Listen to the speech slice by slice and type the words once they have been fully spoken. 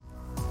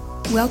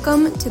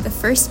Welcome to the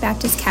First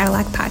Baptist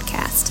Cadillac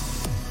podcast.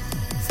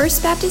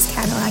 First Baptist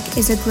Cadillac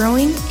is a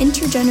growing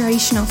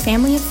intergenerational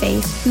family of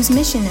faith whose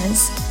mission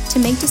is to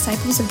make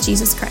disciples of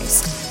Jesus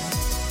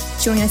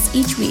Christ. Join us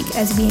each week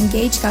as we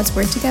engage God's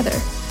Word together.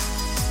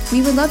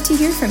 We would love to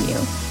hear from you.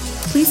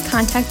 Please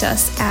contact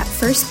us at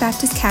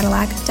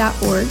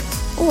firstbaptistcadillac.org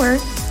or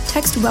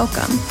text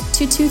WELCOME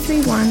to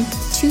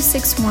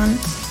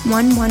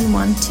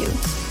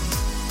 231-261-1112.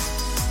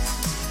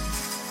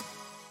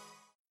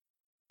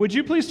 Would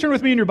you please turn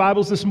with me in your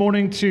Bibles this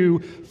morning to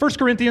 1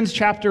 Corinthians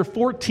chapter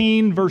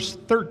 14, verse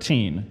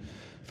 13.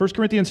 1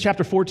 Corinthians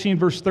chapter 14,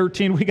 verse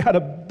 13. We got a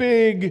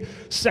big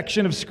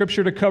section of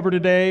Scripture to cover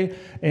today,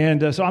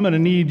 and so I'm going to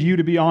need you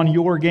to be on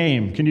your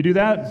game. Can you do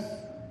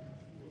that?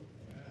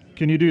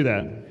 Can you do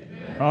that?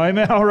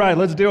 Amen. All right,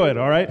 let's do it,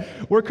 all right?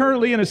 We're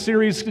currently in a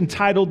series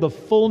entitled The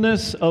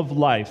Fullness of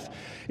Life.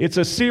 It's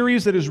a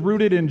series that is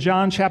rooted in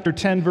John chapter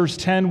 10, verse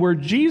 10, where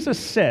Jesus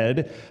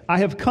said, I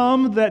have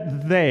come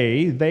that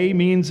they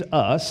means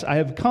us, I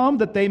have come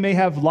that they may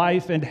have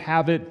life and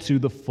have it to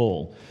the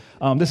full.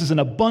 This is an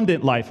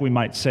abundant life, we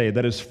might say,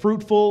 that is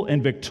fruitful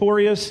and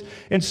victorious.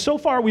 And so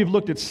far, we've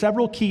looked at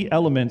several key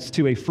elements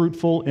to a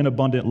fruitful and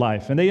abundant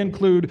life. And they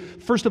include,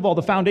 first of all,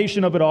 the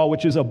foundation of it all,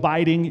 which is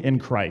abiding in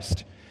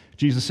Christ.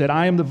 Jesus said,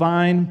 I am the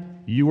vine,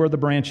 you are the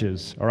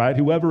branches, all right?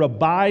 Whoever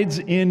abides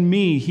in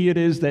me, he it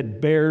is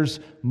that bears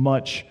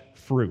much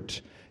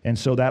fruit. And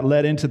so that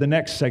led into the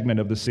next segment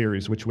of the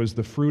series, which was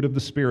the fruit of the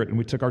Spirit. And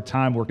we took our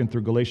time working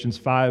through Galatians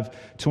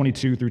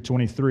 5:22 through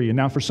 23. And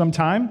now for some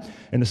time,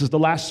 and this is the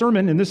last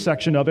sermon in this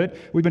section of it,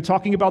 we've been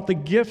talking about the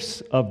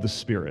gifts of the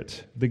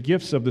Spirit. The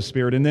gifts of the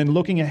Spirit. And then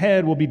looking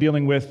ahead, we'll be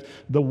dealing with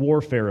the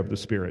warfare of the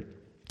Spirit.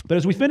 But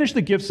as we finish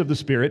the gifts of the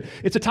Spirit,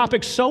 it's a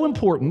topic so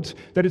important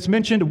that it's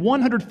mentioned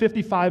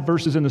 155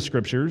 verses in the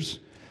Scriptures.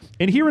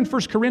 And here in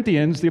 1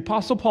 Corinthians, the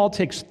Apostle Paul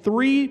takes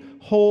 3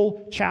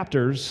 whole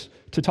chapters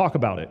to talk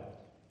about it.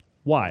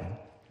 Why?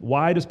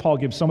 Why does Paul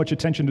give so much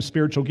attention to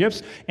spiritual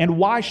gifts? And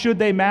why should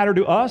they matter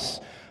to us?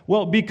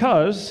 Well,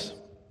 because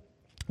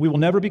we will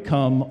never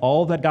become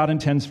all that God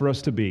intends for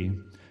us to be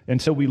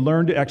until we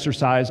learn to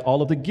exercise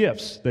all of the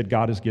gifts that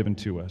God has given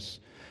to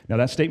us. Now,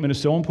 that statement is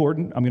so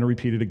important, I'm going to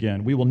repeat it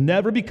again. We will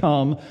never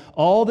become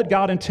all that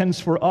God intends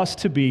for us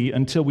to be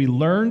until we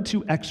learn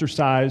to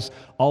exercise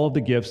all of the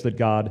gifts that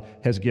God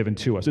has given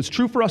to us. It's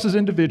true for us as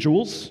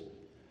individuals,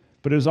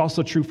 but it is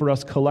also true for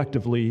us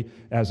collectively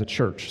as a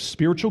church.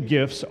 Spiritual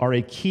gifts are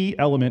a key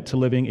element to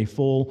living a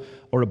full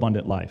or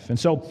abundant life. And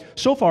so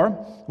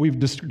far, we've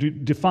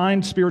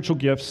defined spiritual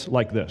gifts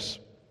like this.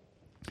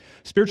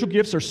 Spiritual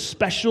gifts are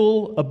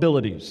special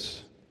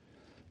abilities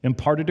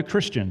imparted to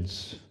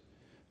Christians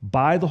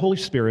by the Holy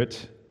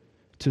Spirit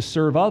to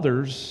serve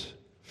others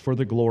for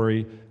the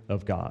glory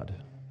of God.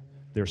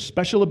 They're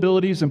special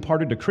abilities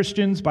imparted to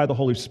Christians by the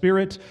Holy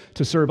Spirit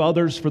to serve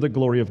others for the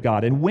glory of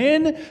God. And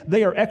when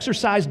they are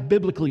exercised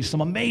biblically,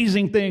 some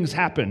amazing things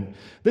happen.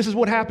 This is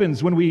what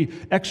happens when we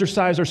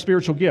exercise our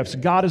spiritual gifts.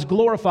 God is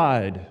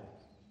glorified.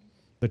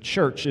 The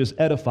church is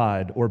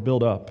edified or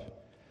built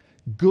up.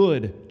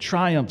 Good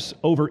triumphs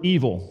over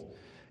evil.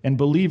 And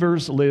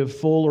believers live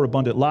full or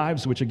abundant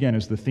lives, which again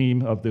is the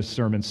theme of this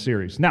sermon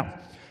series. Now,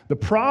 the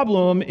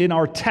problem in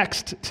our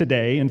text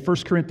today in 1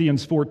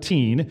 Corinthians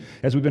 14,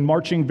 as we've been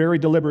marching very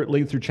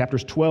deliberately through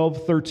chapters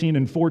 12, 13,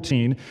 and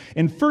 14,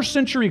 in first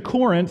century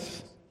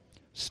Corinth,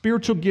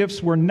 spiritual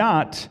gifts were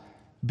not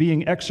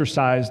being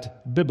exercised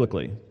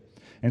biblically.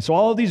 And so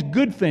all of these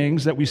good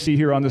things that we see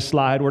here on the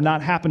slide were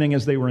not happening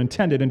as they were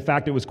intended. In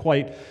fact, it was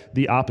quite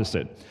the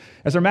opposite.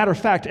 As a matter of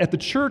fact, at the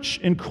church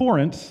in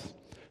Corinth,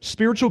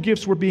 spiritual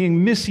gifts were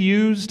being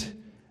misused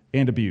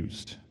and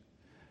abused.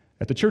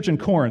 At the church in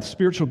Corinth,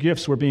 spiritual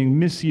gifts were being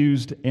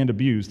misused and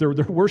abused. Their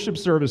worship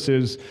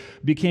services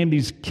became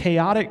these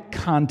chaotic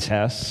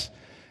contests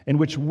in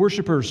which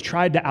worshipers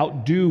tried to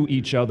outdo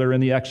each other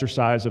in the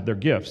exercise of their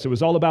gifts. It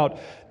was all about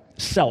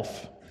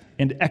self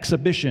and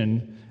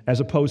exhibition as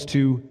opposed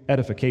to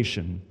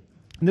edification.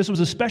 And this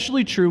was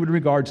especially true in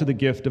regard to the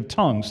gift of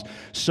tongues.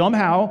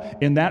 Somehow,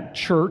 in that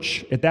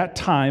church, at that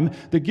time,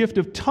 the gift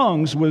of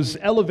tongues was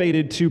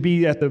elevated to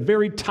be at the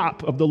very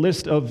top of the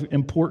list of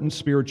important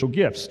spiritual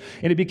gifts.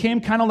 And it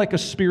became kind of like a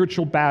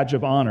spiritual badge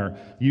of honor.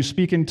 You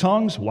speak in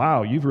tongues?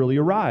 Wow, you've really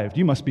arrived.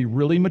 You must be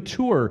really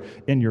mature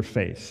in your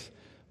faith.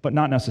 But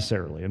not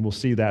necessarily, and we'll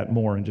see that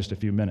more in just a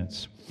few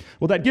minutes.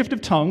 Well, that gift of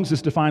tongues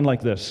is defined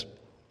like this.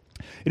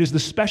 It is the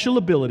special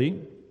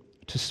ability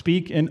to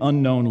speak in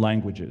unknown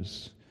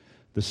languages.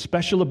 The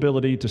special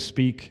ability to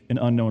speak in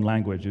unknown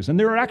languages. And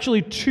there are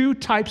actually 2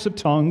 types of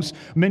tongues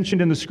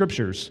mentioned in the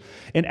Scriptures.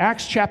 In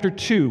Acts chapter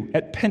 2,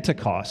 at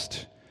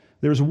Pentecost,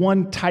 there's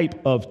one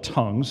type of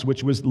tongues,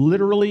 which was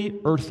literal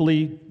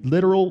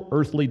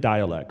earthly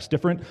dialects,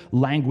 different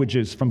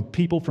languages from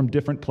people from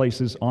different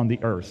places on the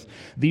earth.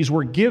 These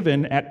were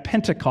given at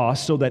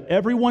Pentecost so that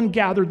everyone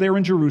gathered there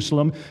in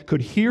Jerusalem could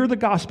hear the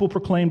gospel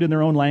proclaimed in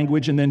their own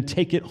language and then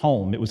take it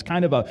home. It was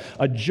kind of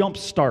a jump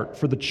start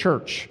for the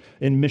church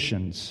in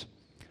missions.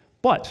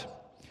 But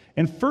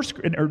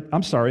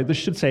This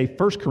should say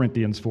 1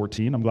 Corinthians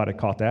 14. I'm glad I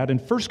caught that. In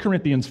 1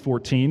 Corinthians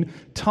 14,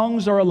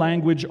 tongues are a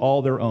language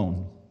all their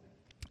own.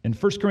 In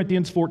 1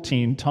 Corinthians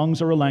 14,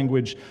 tongues are a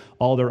language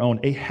all their own,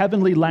 a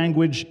heavenly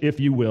language, if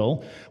you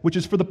will, which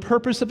is for the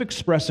purpose of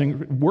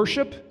expressing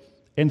worship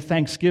and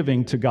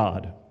thanksgiving to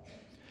God.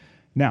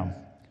 Now,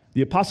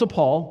 the Apostle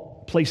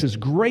Paul places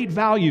great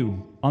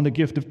value on the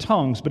gift of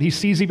tongues, but he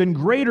sees even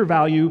greater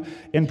value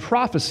in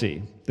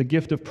prophecy, the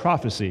gift of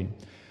prophecy,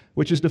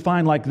 which is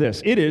defined like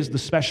this. It is the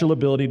special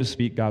ability to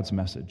speak God's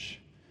message.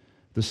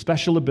 The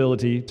special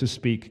ability to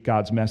speak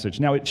God's message.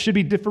 Now, it should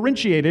be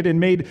differentiated and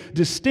made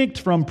distinct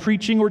from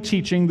preaching or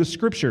teaching the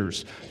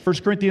Scriptures.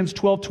 1 Corinthians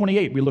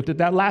 12:28, we looked at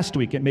that last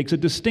week. It makes a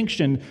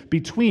distinction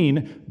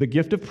between the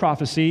gift of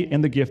prophecy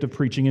and the gift of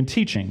preaching and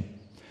teaching.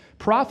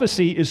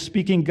 Prophecy is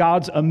speaking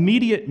God's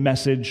immediate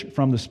message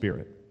from the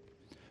Spirit.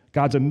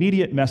 God's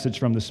immediate message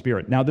from the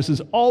Spirit. Now, this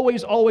is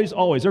always,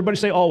 everybody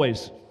say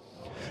always.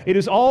 It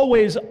is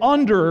always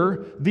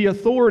under the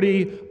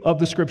authority of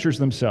the Scriptures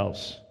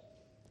themselves.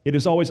 It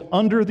is always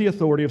under the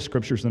authority of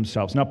Scriptures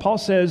themselves. Now, Paul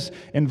says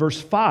in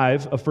verse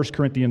 5 of 1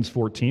 Corinthians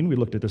 14, we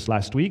looked at this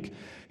last week,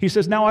 he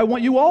says, "Now I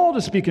want you all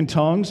to speak in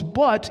tongues,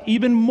 but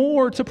even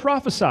more to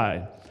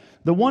prophesy.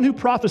 The one who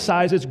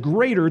prophesies is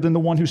greater than the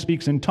one who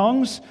speaks in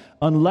tongues,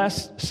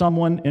 unless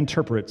someone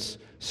interprets,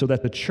 so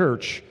that the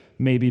church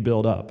may be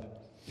built up."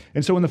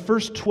 And so in the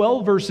first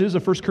 12 verses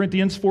of 1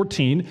 Corinthians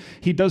 14,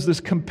 he does this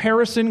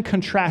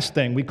comparison-contrast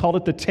thing. We called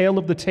it the tail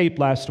of the tape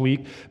last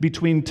week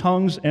between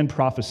tongues and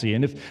prophecy.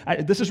 And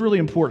this is really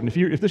important.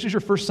 If this is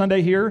your first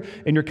Sunday here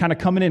and you're kind of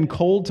coming in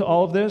cold to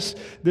all of this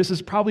is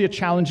probably a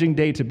challenging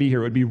day to be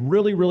here. It would be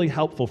really, really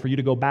helpful for you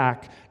to go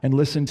back and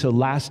listen to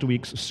last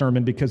week's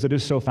sermon because it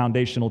is so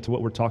foundational to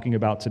what we're talking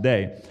about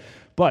today.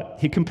 But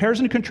he compares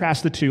and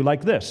contrasts the two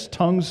like this: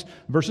 tongues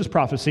versus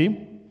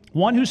prophecy.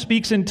 One who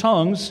speaks in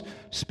tongues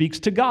speaks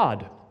to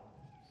God,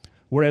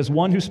 whereas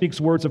one who speaks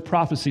words of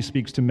prophecy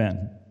speaks to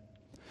men.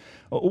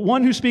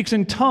 One who speaks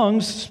in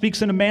tongues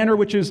speaks in a manner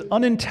which is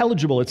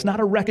unintelligible. It's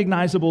not a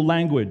recognizable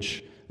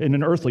language in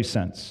an earthly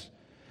sense.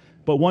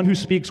 But one who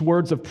speaks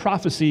words of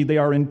prophecy, they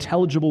are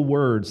intelligible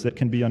words that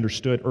can be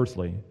understood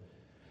earthly.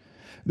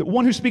 The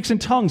one who speaks in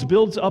tongues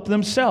builds up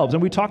themselves.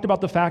 And we talked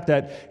about the fact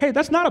that, hey,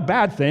 that's not a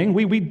bad thing.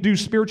 We do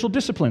spiritual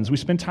disciplines. We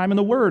spend time in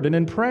the Word and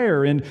in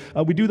prayer, and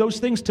we do those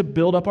things to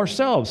build up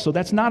ourselves. So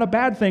that's not a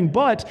bad thing.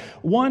 But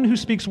one who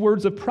speaks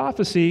words of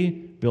prophecy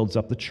builds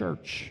up the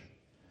church.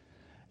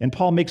 And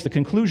Paul makes the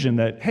conclusion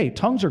that, hey,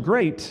 tongues are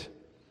great,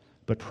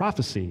 but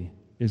prophecy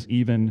is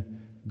even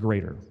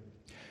greater.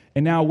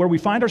 And now, where we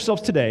find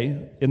ourselves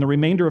today, in the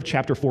remainder of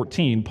chapter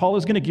 14, Paul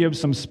is going to give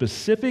some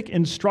specific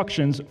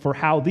instructions for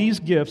how these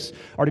gifts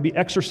are to be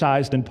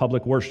exercised in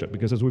public worship,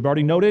 because as we've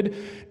already noted,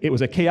 it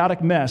was a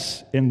chaotic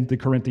mess in the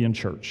Corinthian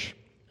church.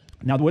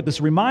 Now, what this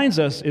reminds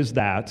us is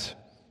that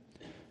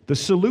the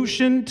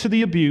solution to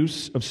the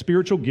abuse of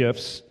spiritual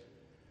gifts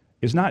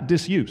is not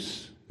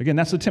disuse. Again,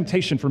 that's the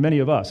temptation for many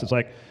of us. It's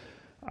like,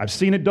 I've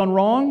seen it done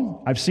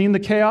wrong, I've seen the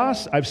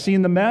chaos, I've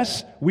seen the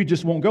mess, we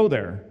just won't go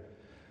there.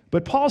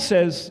 But Paul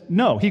says,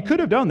 no, he could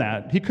have done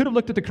that. He could have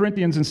looked at the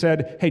Corinthians and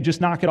said, hey, just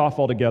knock it off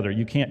altogether.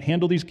 You can't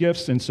handle these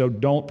gifts, and so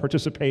don't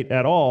participate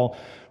at all.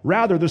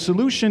 Rather, the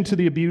solution to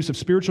the abuse of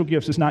spiritual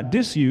gifts is not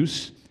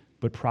disuse,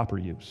 but proper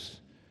use.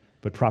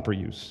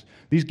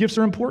 These gifts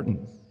are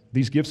important.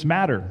 These gifts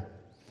matter.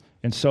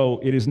 And so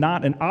it is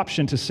not an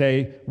option to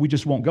say, we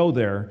just won't go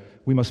there.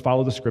 We must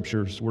follow the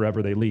Scriptures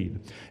wherever they lead.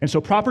 And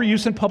so proper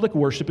use in public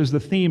worship is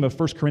the theme of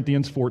 1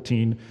 Corinthians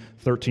 14,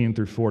 13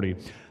 through 40.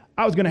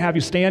 I was going to have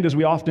you stand, as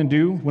we often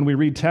do when we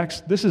read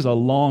text. This is a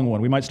long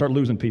one. We might start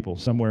losing people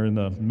somewhere in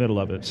the middle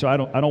of it. So I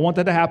don't want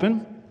that to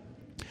happen.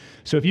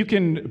 So if you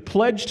can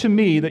pledge to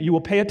me that you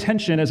will pay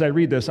attention as I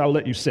read this, I'll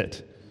let you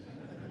sit.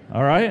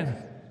 All right?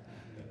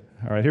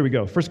 All right, here we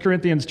go. 1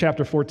 Corinthians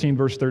chapter 14,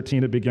 verse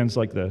 13, it begins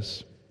like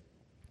this.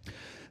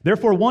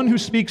 Therefore, one who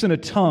speaks in a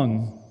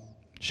tongue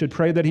should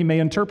pray that he may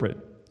interpret.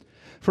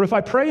 For if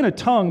I pray in a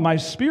tongue, my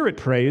spirit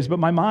prays, but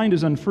my mind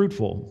is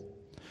unfruitful.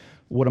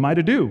 What am I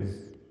to do?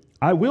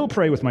 I will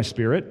pray with my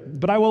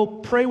spirit, but I will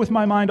pray with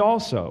my mind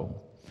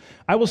also.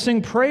 I will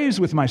sing praise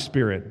with my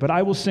spirit, but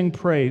I will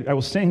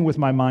sing with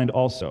my mind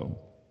also.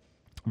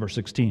 Verse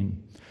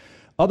 16.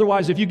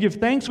 Otherwise, if you give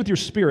thanks with your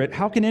spirit,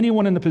 how can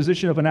anyone in the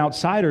position of an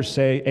outsider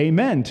say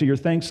amen to your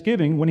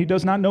thanksgiving when he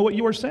does not know what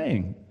you are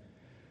saying?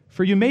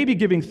 For you may be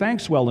giving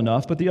thanks well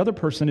enough, but the other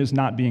person is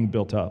not being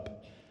built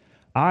up.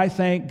 I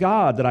thank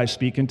God that I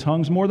speak in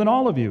tongues more than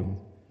all of you.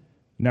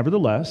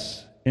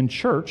 Nevertheless, in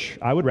church,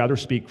 I would rather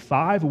speak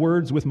 5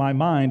 words with my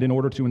mind in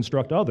order to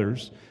instruct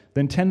others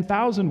than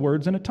 10,000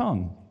 words in a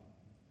tongue.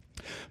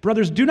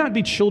 Brothers, do not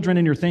be children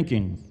in your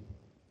thinking.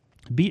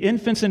 Be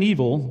infants in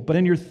evil, but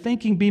in your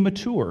thinking be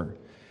mature.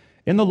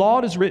 In the law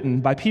it is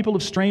written, by people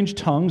of strange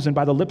tongues and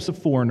by the lips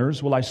of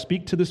foreigners will I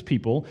speak to this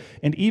people,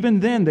 and even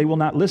then they will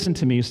not listen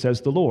to me,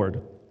 says the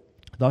Lord.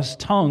 Thus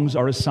tongues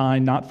are a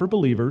sign not for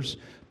believers,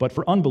 but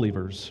for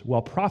unbelievers,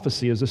 while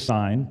prophecy is a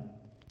sign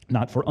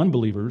not for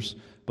unbelievers,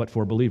 but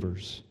for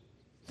believers.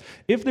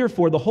 If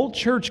therefore the whole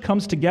church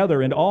comes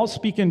together and all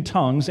speak in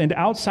tongues, and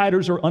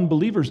outsiders or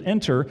unbelievers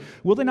enter,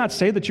 will they not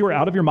say that you are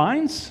out of your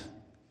minds?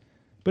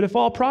 But if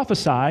all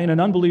prophesy and an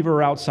unbeliever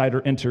or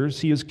outsider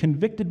enters, he is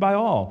convicted by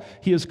all.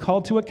 He is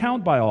called to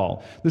account by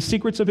all. The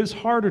secrets of his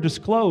heart are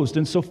disclosed,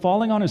 and so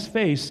falling on his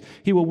face,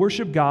 he will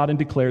worship God and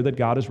declare that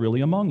God is really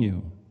among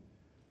you.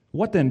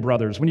 What then,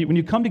 brothers? When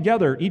you come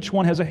together, each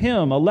one has a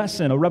hymn, a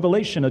lesson, a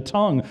revelation, a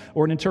tongue,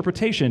 or an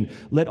interpretation.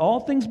 Let all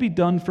things be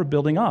done for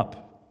building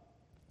up.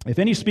 If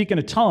any speak in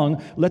a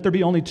tongue, let there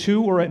be only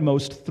 2 or at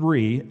most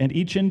 3, and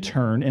each in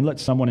turn, and let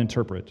someone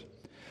interpret.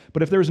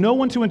 But if there is no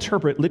one to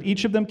interpret, let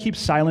each of them keep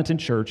silent in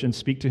church and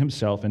speak to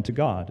himself and to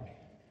God.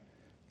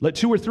 Let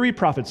 2 or 3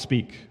 prophets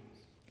speak,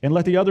 and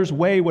let the others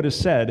weigh what is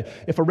said.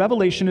 If a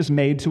revelation is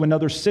made to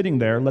another sitting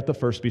there, let the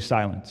first be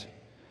silent.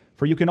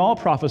 For you can all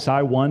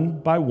prophesy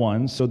one by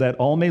one, so that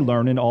all may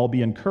learn and all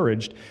be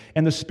encouraged.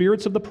 And the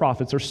spirits of the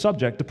prophets are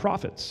subject to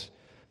prophets.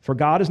 For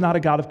God is not a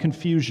God of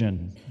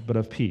confusion, but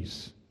of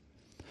peace.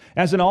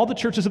 As in all the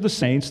churches of the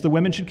saints, the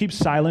women should keep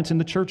silent in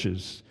the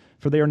churches,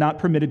 for they are not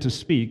permitted to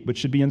speak, but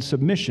should be in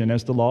submission,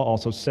 as the law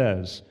also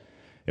says.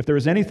 If there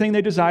is anything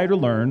they desire to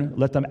learn,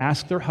 let them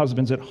ask their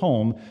husbands at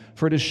home,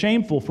 for it is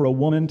shameful for a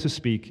woman to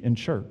speak in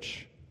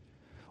church.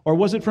 Or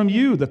was it from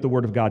you that the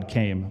word of God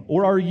came?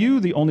 Or are you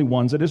the only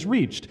ones it has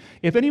reached?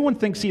 If anyone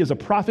thinks he is a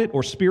prophet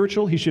or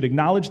spiritual, he should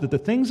acknowledge that the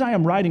things I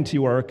am writing to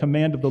you are a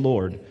command of the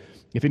Lord.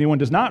 If anyone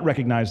does not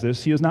recognize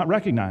this, he is not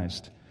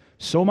recognized.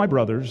 So, my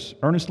brothers,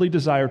 earnestly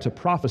desire to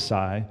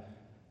prophesy,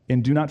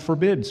 and do not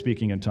forbid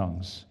speaking in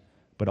tongues.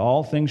 But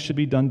all things should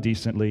be done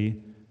decently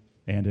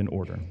and in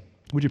order.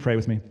 Would you pray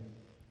with me?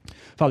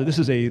 Father, this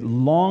is a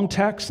long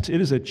text.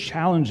 It is a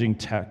challenging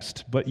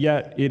text, but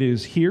yet it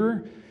is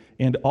here,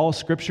 and all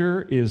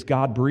Scripture is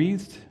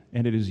God-breathed,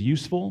 and it is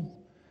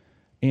useful,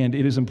 and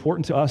it is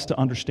important to us to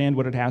understand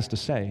what it has to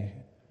say.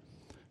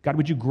 God,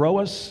 would you grow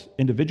us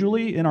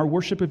individually in our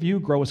worship of you,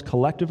 grow us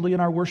collectively in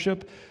our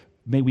worship?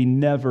 May we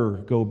never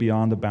go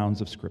beyond the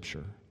bounds of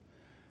Scripture.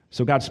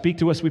 So God, speak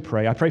to us, we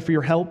pray. I pray for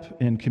your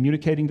help in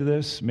communicating to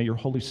this. May your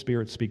Holy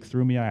Spirit speak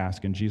through me, I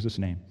ask, in Jesus'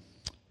 name.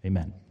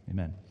 Amen.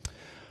 Amen.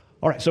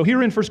 All right, so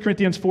here in 1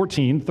 Corinthians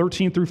 14,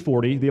 13 through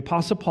 40, the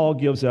Apostle Paul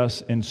gives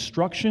us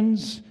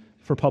instructions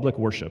for public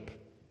worship.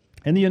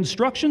 And the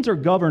instructions are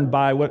governed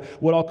by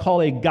what I'll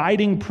call a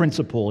guiding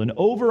principle, an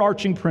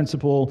overarching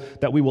principle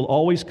that we will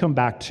always come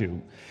back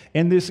to.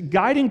 And this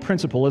guiding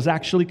principle is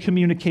actually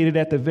communicated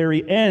at the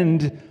very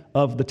end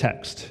of the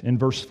text in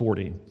verse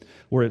 40.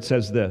 Where it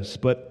says this,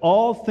 but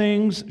all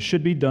things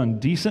should be done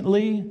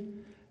decently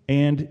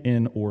and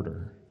in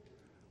order.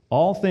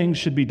 All things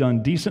should be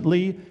done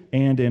decently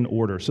and in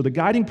order. So the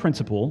guiding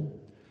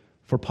principle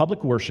for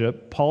public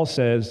worship, Paul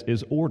says,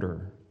 is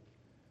order.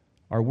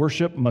 Our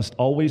worship must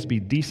always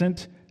be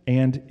decent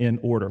and in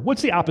order.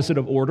 What's the opposite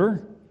of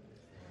order?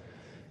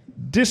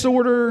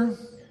 Disorder,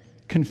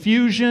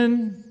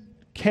 confusion,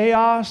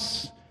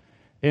 chaos.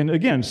 And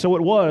again, so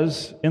it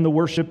was in the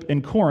worship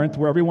in Corinth,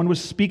 where everyone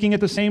was speaking at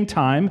the same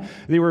time.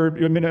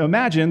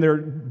 Imagine they're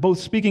both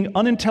speaking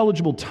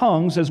unintelligible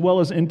tongues as well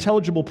as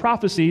intelligible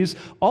prophecies,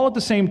 all at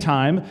the same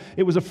time.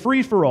 It was a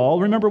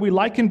free-for-all. Remember, we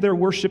likened their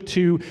worship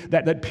to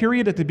that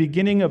period at the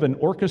beginning of an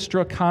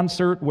orchestra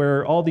concert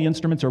where all the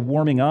instruments are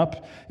warming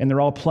up and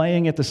they're all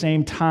playing at the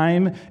same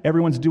time.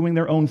 Everyone's doing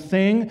their own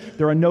thing.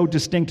 There are no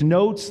distinct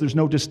notes. There's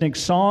no distinct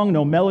song,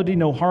 no melody,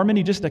 no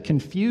harmony, just a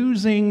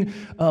confusing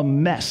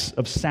mess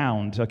of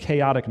sound. A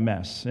chaotic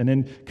mess. And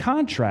in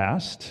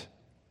contrast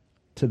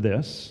to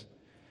this,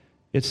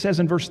 it says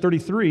in verse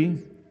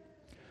 33,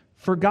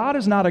 for God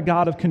is not a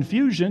God of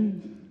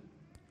confusion,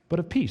 but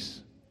of peace.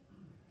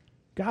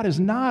 God is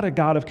not a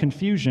God of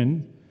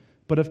confusion,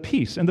 but of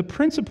peace. And the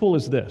principle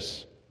is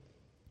this.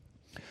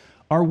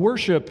 Our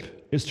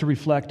worship is to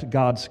reflect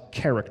God's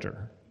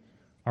character.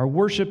 Our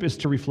worship is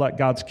to reflect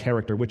God's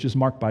character, which is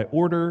marked by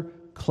order,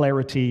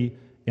 clarity,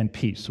 and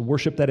peace.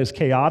 Worship that is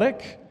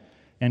chaotic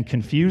and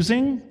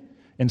confusing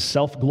and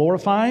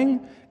self-glorifying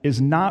is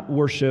not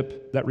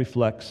worship that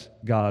reflects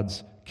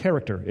God's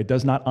character. It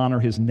does not honor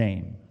his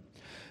name.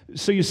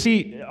 So you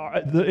see,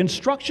 the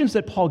instructions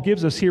that Paul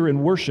gives us here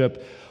in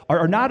worship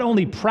are not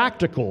only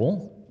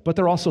practical, but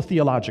they're also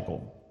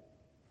theological.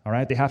 All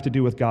right? They have to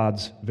do with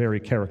God's very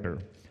character.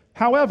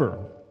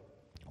 However,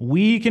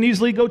 we can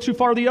easily go too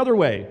far the other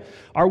way.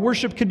 Our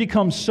worship can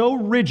become so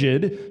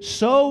rigid,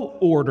 so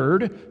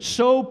ordered,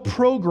 so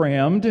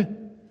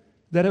programmed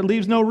that it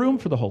leaves no room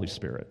for the Holy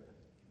Spirit.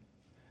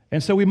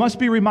 And so we must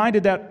be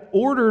reminded that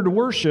ordered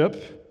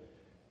worship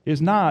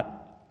does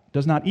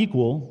not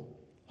equal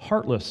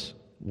heartless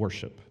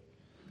worship.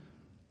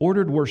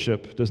 Ordered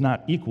worship does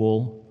not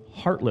equal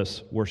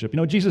heartless worship. You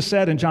know, Jesus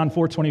said in John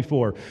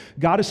 4:24,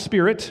 God is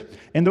spirit,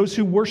 and those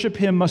who worship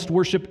him must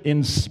worship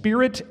in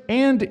spirit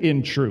and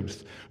in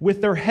truth,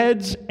 with their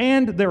heads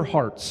and their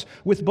hearts,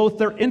 with both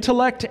their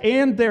intellect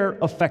and their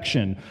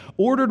affection.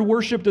 Ordered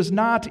worship does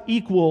not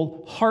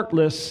equal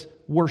heartless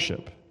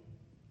worship.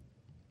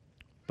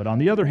 But on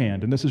the other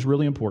hand, and this is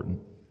really important,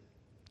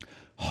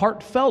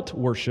 heartfelt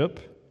worship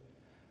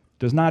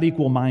does not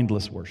equal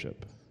mindless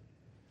worship.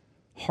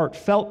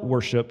 heartfelt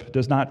worship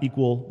does not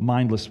equal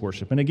mindless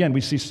worship. And again,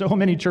 we see so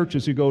many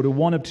churches who go to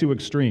one of two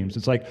extremes.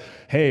 It's like,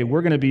 hey,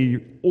 we're going to be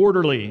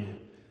orderly,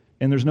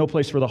 and there's no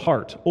place for the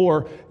heart.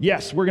 Or,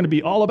 yes, we're going to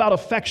be all about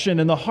affection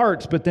in the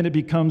heart, but then it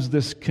becomes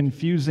this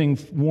confusing,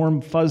 warm,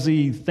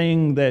 fuzzy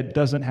thing that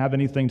doesn't have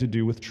anything to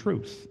do with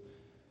truth.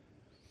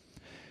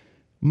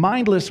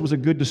 Mindless was a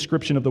good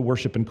description of the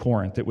worship in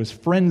Corinth. It was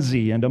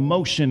frenzy and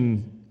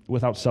emotion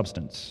without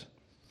substance,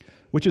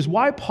 which is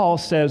why Paul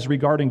says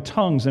regarding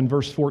tongues in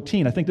verse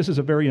 14, I think this is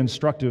a very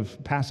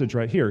instructive passage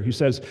right here. He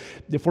says,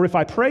 "For if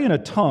I pray in a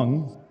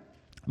tongue,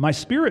 my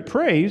spirit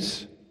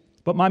prays,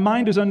 but my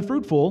mind is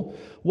unfruitful.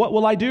 What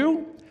will I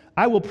do?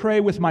 I will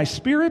pray with my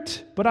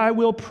spirit, but I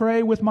will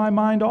pray with my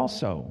mind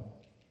also.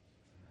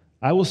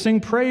 I will sing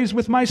praise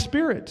with my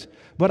spirit,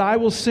 but I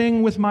will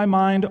sing with my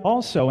mind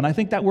also." And I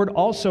think that word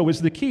 "also"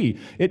 is the key.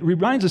 It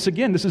reminds us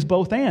again, this is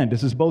both and.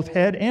 This is both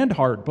head and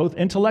heart, both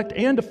intellect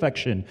and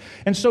affection.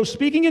 And so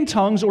speaking in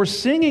tongues or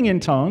singing in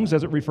tongues,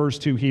 as it refers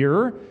to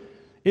here,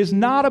 is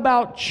not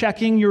about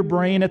checking your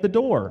brain at the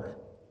door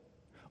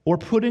or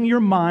putting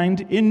your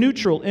mind in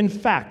neutral. In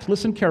fact,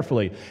 listen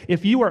carefully.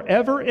 If you are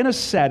ever in a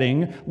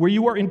setting where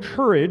you are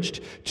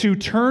encouraged to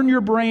turn your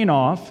brain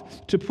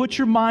off, to put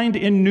your mind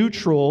in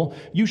neutral,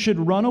 you should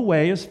run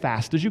away as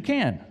fast as you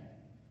can.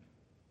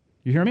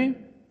 You hear me?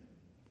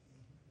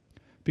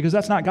 Because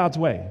that's not God's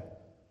way.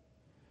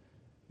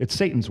 It's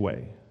Satan's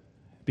way.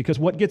 Because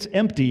what gets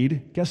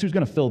emptied, guess who's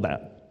going to fill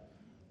that?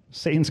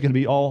 Satan's going to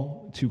be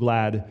all too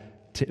glad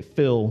to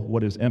fill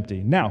what is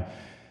empty. Now,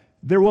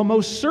 there will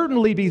most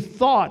certainly be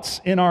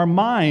thoughts in our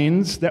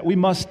minds that we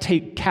must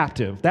take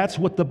captive. That's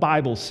what the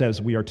Bible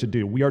says we are to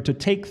do. We are to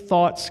take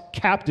thoughts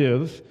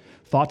captive,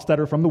 thoughts that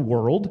are from the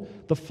world,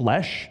 the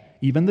flesh,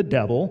 even the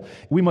devil.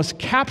 We must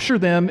capture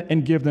them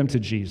and give them to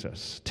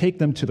Jesus, take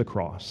them to the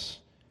cross.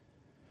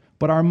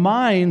 But our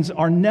minds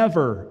are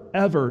never,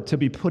 ever to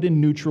be put in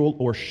neutral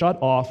or shut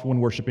off when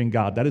worshiping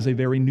God. That is a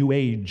very New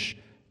Age,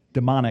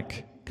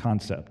 demonic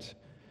concept.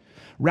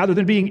 Rather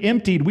than being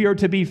emptied, we are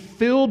to be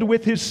filled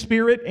with His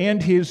Spirit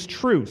and His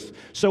truth.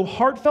 So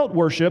heartfelt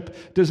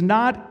worship does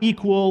not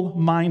equal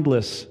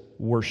mindless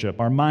worship.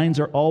 Our minds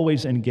are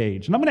always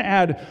engaged. And I'm going to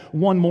add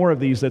one more of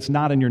these that's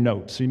not in your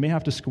notes, so you may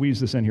have to squeeze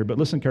this in here, but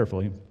listen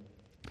carefully.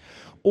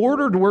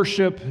 Ordered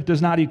worship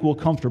does not equal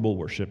comfortable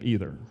worship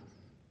either.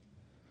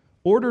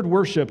 Ordered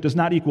worship does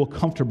not equal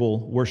comfortable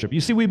worship. You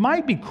see, we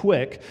might be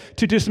quick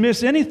to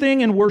dismiss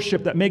anything in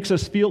worship that makes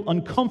us feel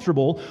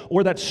uncomfortable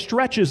or that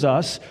stretches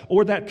us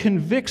or that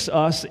convicts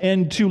us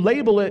and to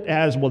label it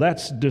as, well,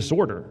 that's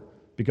disorder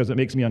because it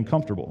makes me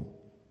uncomfortable.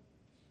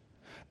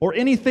 Or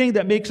anything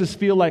that makes us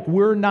feel like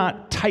we're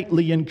not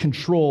tightly in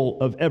control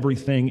of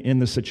everything in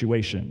the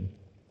situation.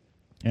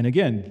 And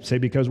again, say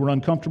because we're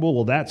uncomfortable,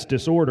 well, that's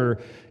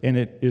disorder, and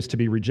it is to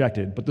be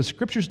rejected. But the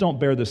Scriptures don't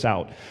bear this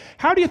out.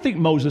 How do you think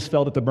Moses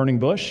felt at the burning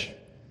bush?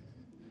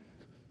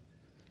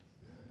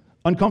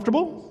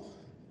 Uncomfortable?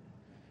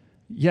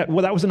 Yet,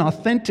 well, that was an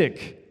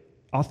authentic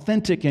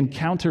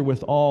encounter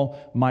with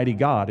Almighty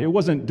God. It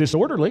wasn't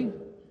disorderly,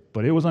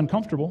 but it was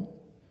uncomfortable.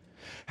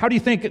 How do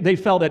you think they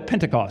felt at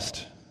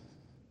Pentecost?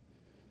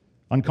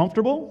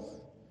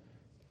 Uncomfortable?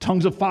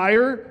 Tongues of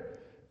fire?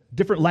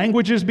 Different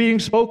languages being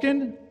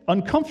spoken?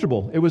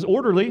 Uncomfortable. It was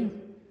orderly,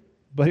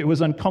 but it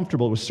was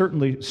uncomfortable. It was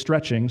certainly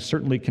stretching,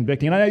 certainly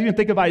convicting. And I even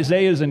think of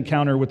Isaiah's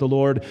encounter with the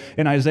Lord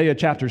in Isaiah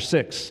chapter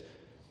 6.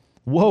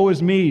 Woe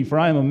is me, for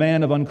I am a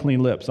man of unclean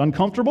lips.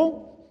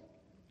 Uncomfortable?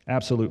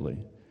 Absolutely.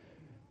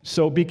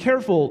 So be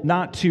careful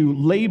not to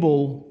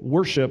label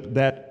worship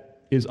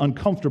that is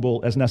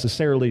uncomfortable as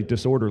necessarily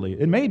disorderly.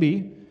 It may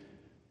be,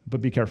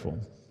 but be careful.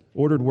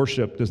 Ordered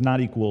worship does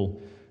not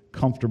equal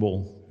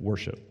comfortable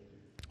worship.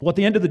 Well, at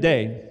the end of the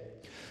day,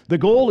 the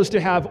goal is to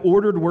have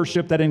ordered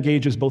worship that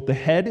engages both the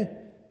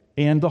head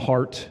and the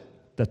heart,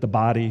 that the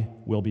body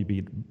will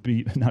be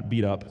not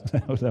beat up.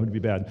 That would be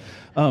bad.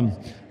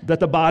 That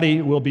the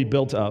body will be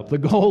built up. The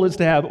goal is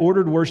to have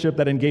ordered worship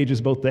that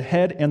engages both the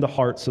head and the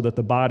heart so that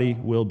the body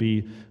will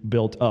be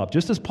built up.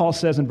 Just as Paul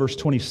says in verse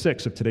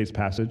 26 of today's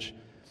passage,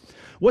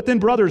 "What then,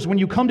 brothers, when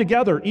you come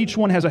together, each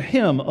one has a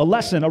hymn, a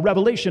lesson, a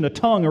revelation, a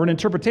tongue, or an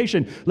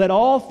interpretation. Let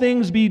all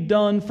things be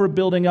done for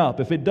building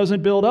up. If it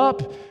doesn't build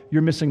up,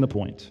 you're missing the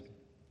point."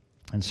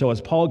 And so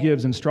as Paul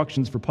gives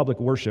instructions for public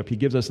worship, he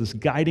gives us this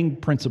guiding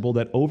principle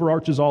that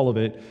overarches all of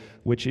it,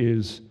 which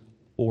is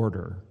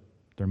order.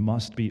 There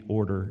must be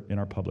order in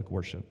our public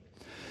worship.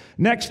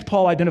 Next,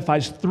 Paul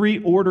identifies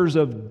three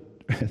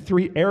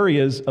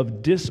areas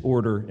of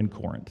disorder in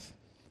Corinth.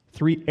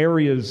 Three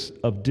areas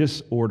of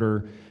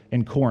disorder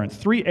in Corinth.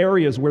 Three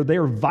areas where they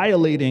are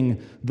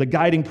violating the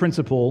guiding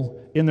principle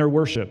in their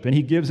worship. And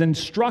he gives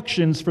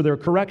instructions for their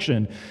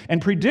correction.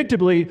 And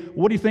predictably,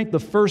 what do you think the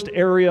first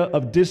area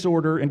of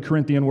disorder in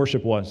Corinthian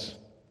worship was?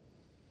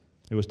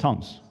 It was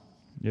tongues.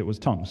 It was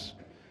tongues.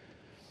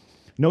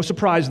 No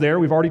surprise there.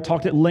 We've already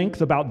talked at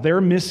length about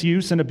their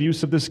misuse and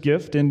abuse of this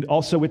gift and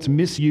also its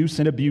misuse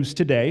and abuse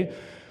today.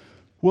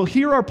 Well,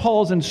 here are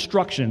Paul's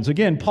instructions.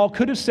 Again, Paul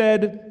could have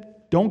said,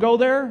 don't go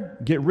there,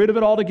 get rid of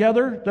it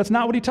altogether. That's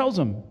not what he tells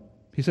them.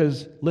 He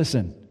says,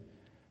 listen,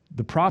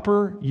 the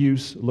proper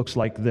use looks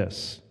like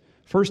this.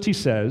 First, he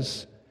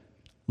says,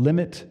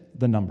 limit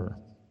the number.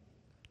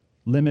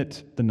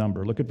 Limit the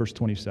number. Look at verse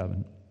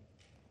 27.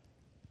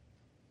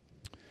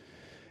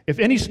 If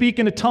any speak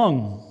in a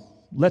tongue,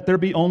 let there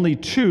be only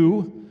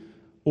 2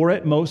 or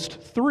at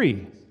most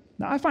 3.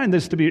 Now, I find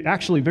this to be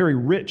actually very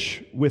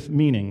rich with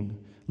meaning.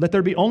 Let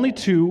there be only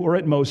 2 or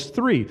at most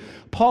 3.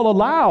 Paul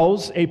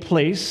allows a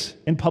place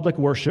in public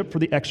worship for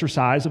the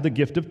exercise of the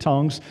gift of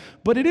tongues,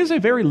 but it is a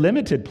very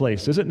limited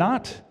place, is it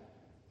not?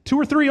 2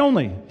 or 3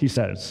 only, he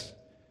says.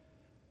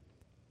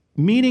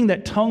 Meaning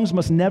that tongues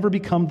must never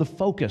become the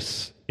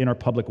focus in our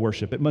public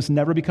worship. It must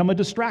never become a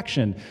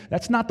distraction.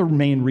 That's not the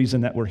main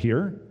reason that we're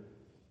here,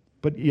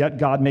 but yet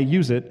God may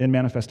use it and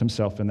manifest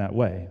himself in that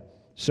way.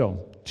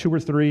 So, 2 or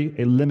 3,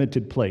 a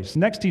limited place.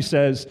 Next he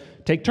says,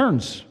 take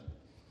turns.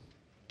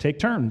 Take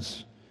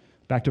turns.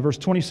 Back to verse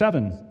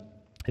 27.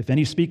 If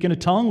any speak in a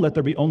tongue, let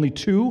there be only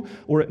 2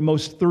 or at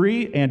most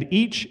 3, and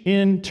each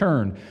in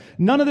turn.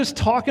 None of this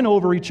talking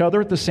over each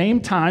other at the same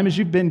time as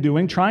you've been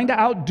doing, trying to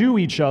outdo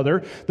each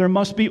other. There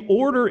must be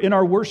order in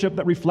our worship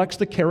that reflects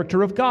the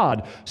character of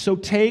God. So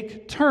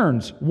take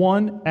turns,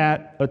 one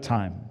at a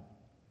time.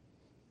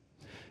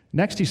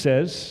 Next he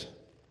says,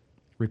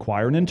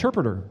 require an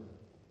interpreter.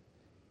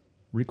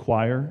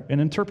 Require an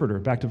interpreter.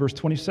 Back to verse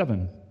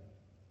 27.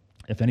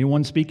 If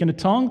anyone speak in a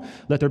tongue,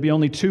 let there be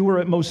only 2 or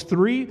at most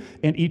 3,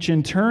 and each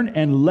in turn,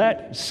 and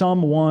let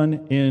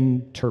someone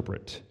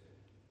interpret.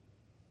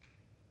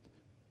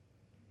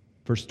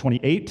 Verse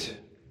 28,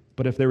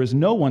 but if there is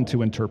no one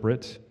to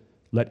interpret,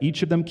 let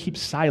each of them keep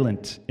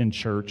silent in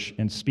church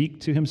and speak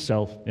to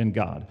himself and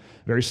God.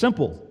 Very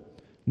simple.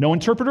 No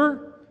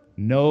interpreter,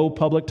 no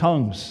public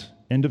tongues.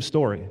 End of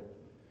story.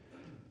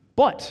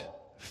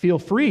 But feel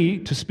free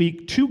to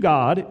speak to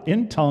God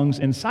in tongues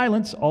in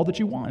silence all that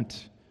you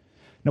want.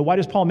 Now, why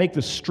does Paul make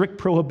this strict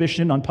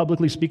prohibition on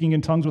publicly speaking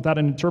in tongues without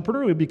an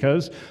interpreter?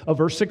 Because of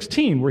verse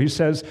 16, where he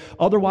says,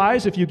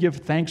 otherwise, if you give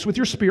thanks with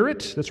your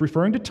spirit, that's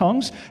referring to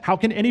tongues, how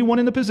can anyone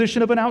in the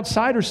position of an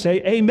outsider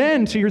say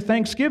amen to your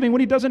thanksgiving when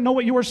he doesn't know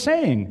what you are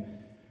saying?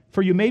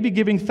 For you may be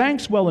giving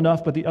thanks well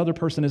enough, but the other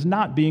person is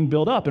not being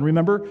built up. And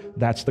remember,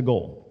 that's the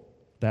goal.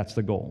 That's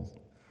the goal.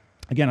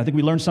 Again, I think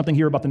we learned something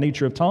here about the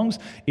nature of tongues.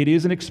 It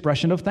is an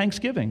expression of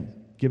thanksgiving,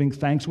 giving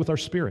thanks with our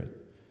spirit.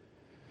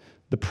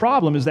 The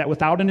problem is that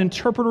without an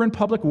interpreter in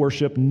public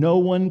worship, no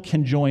one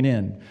can join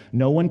in.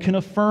 No one can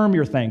affirm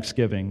your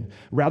thanksgiving.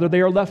 Rather, they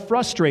are left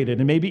frustrated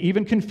and maybe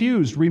even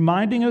confused,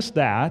 reminding us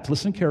that,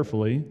 listen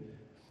carefully,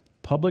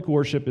 public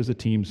worship is a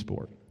team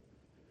sport.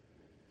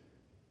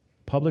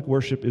 Public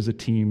worship is a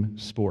team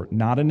sport,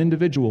 not an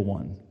individual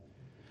one.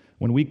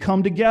 When we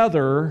come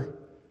together,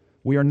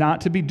 we are not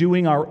to be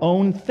doing our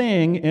own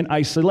thing in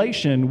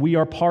isolation. We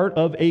are part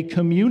of a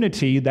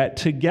community that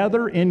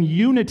together in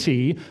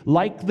unity,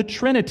 like the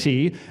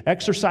Trinity,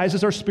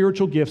 exercises our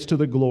spiritual gifts to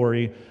the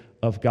glory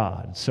of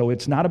God. So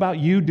it's not about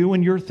you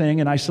doing your thing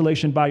in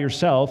isolation by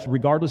yourself.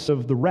 Regardless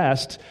of the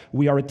rest,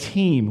 we are a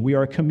team, we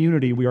are a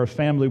community, we are a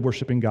family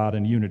worshiping God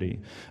in unity.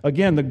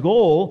 Again, the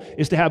goal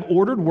is to have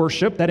ordered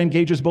worship that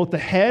engages both the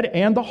head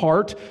and the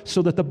heart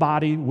so that the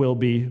body will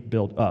be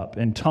built up.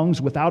 And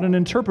tongues without an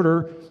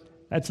interpreter,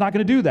 that's not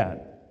going to do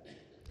that.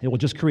 It will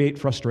just create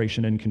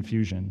frustration and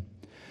confusion.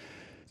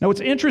 Now, what's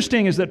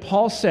interesting is that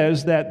Paul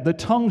says that the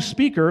tongue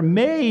speaker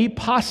may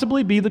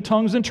possibly be the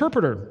tongue's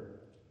interpreter.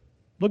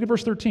 Look at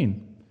verse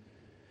 13.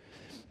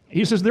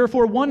 He says,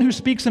 therefore, one who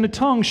speaks in a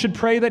tongue should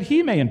pray that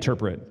he may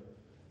interpret.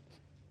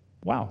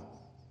 Wow.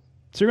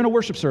 So you're in a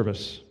worship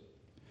service,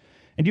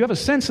 and you have a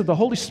sense that the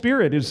Holy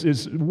Spirit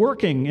is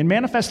working and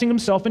manifesting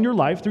himself in your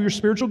life through your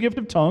spiritual gift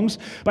of tongues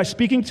by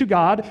speaking to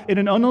God in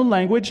an unknown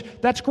language.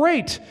 That's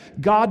great.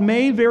 God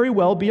may very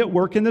well be at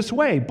work in this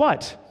way.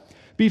 But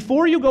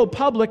before you go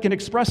public in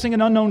expressing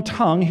an unknown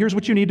tongue, here's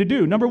what you need to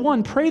do. Number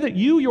one, pray that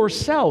you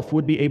yourself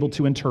would be able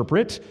to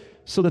interpret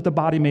so that the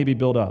body may be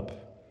built up.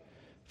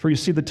 For you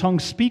see, the tongue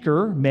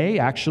speaker may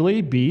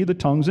actually be the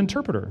tongue's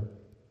interpreter.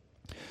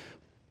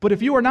 But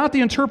if you are not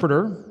the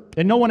interpreter,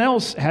 and no one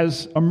else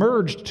has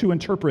emerged to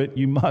interpret,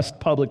 you must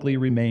publicly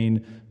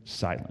remain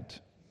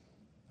silent.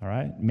 All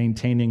right?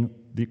 Maintaining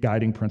the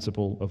guiding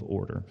principle of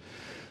order.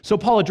 So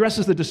Paul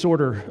addresses the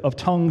disorder of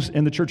tongues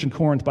in the church in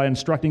Corinth by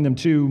instructing them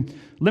to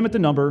limit the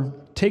number,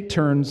 take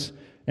turns,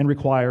 and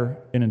require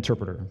an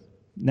interpreter.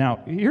 Now,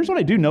 here's what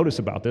I do notice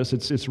about this.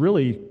 It's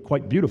really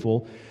quite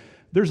beautiful.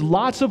 There's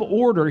lots of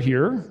order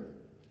here,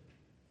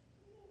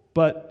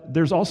 but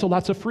there's also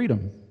lots of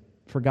freedom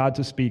for God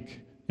to speak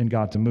and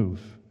God to move.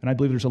 And I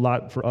believe there's a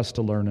lot for us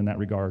to learn in that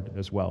regard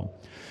as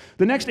well.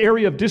 The next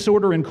area of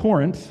disorder in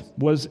Corinth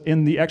was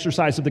in the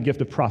exercise of the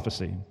gift of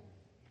prophecy.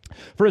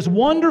 For as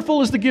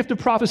wonderful as the gift of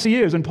prophecy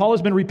is, and Paul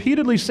has been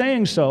repeatedly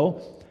saying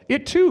so,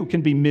 it too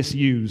can be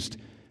misused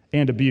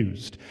and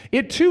abused.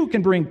 It too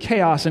can bring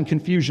chaos and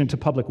confusion to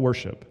public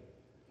worship.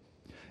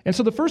 And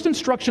so the first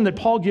instruction that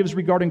Paul gives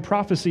regarding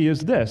prophecy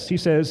is this. He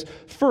says,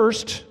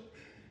 first,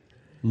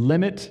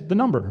 limit the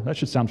number. That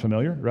should sound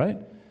familiar, right?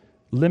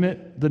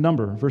 Limit the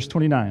number. Verse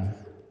 29.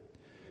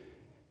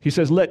 He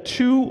says, let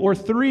 2 or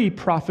 3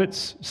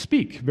 prophets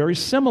speak. Very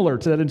similar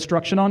to that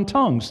instruction on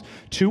tongues.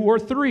 2 or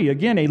 3,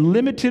 again, a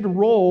limited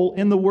role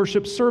in the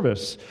worship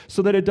service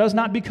so that it does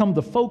not become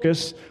the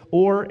focus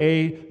or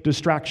a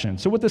distraction.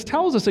 So what this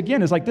tells us,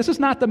 again, is like this is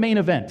not the main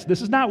event.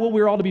 This is not what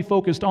we're all to be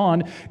focused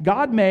on.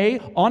 God may,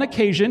 on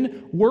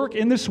occasion, work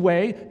in this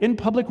way in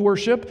public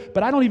worship,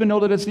 but I don't even know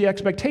that it's the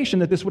expectation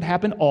that this would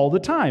happen all the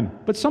time,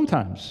 but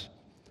sometimes.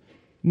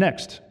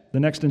 Next,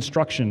 the next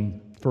instruction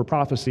for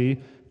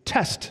prophecy,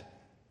 test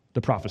the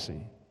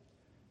prophecy.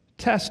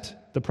 Test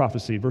the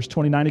prophecy. Verse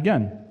 29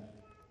 again.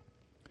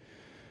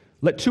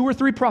 Let 2 or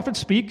 3 prophets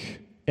speak,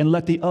 and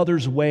let the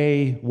others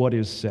weigh what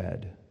is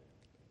said.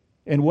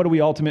 And what do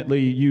we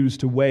ultimately use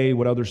to weigh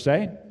what others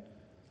say?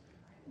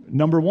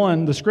 Number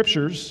 1, the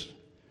Scriptures.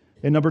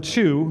 And number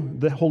 2,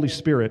 the Holy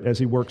Spirit as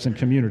He works in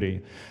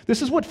community.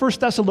 This is what 1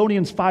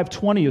 Thessalonians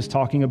 5:20 is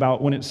talking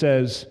about when it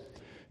says,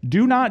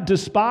 do not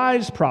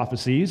despise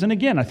prophecies. And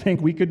again, I think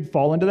we could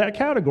fall into that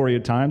category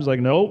at times,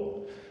 like,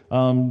 no,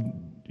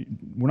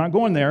 we're not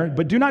going there,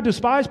 but do not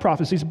despise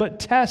prophecies, but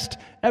test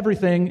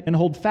everything and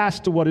hold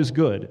fast to what is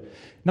good.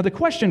 Now, the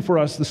question for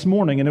us this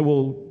morning, and it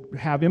will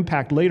have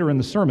impact later in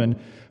the sermon,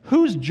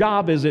 whose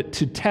job is it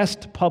to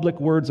test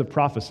public words of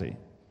prophecy?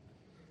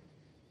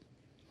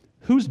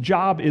 Whose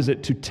job is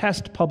it to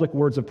test public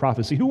words of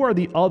prophecy? Who are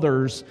the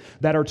others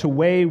that are to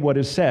weigh what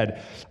is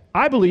said?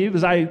 I believe,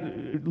 as I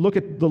look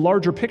at the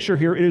larger picture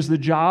here, it is the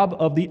job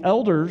of the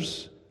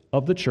elders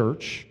of the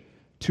church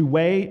to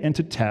weigh and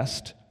to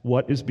test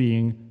what is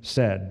being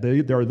said.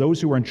 There are those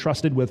who are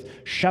entrusted with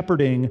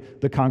shepherding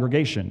the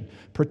congregation,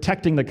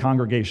 protecting the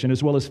congregation,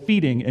 as well as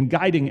feeding and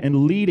guiding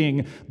and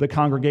leading the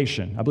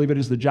congregation. I believe it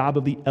is the job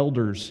of the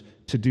elders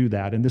to do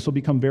that, and this will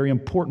become a very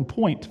important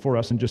point for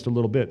us in just a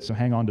little bit, so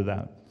hang on to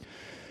that.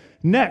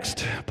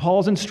 Next,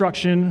 Paul's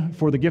instruction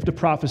for the gift of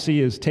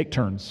prophecy is take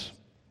turns.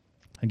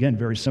 Again,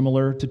 very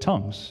similar to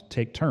tongues.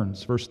 Take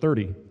turns. Verse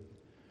 30.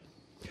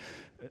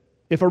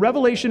 If a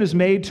revelation is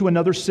made to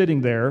another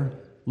sitting there,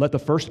 let the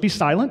first be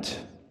silent,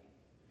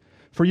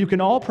 for you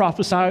can all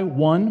prophesy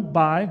one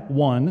by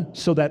one,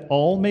 so that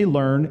all may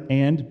learn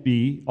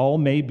and all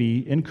may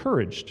be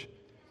encouraged.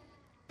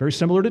 Very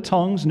similar to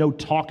tongues, no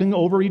talking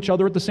over each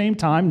other at the same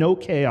time, no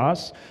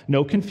chaos,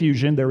 no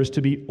confusion, there is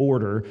to be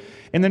order.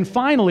 And then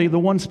finally, the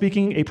one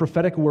speaking a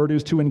prophetic word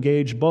is to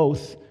engage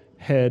both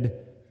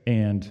head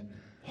and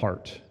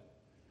heart.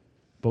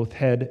 Both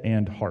head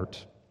and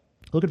heart.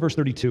 Look at verse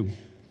 32.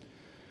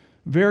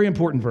 Very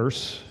important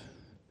verse.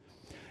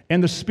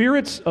 And the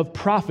spirits of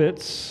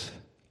prophets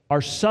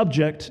are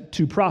subject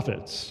to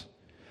prophets.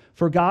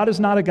 For God is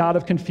not a God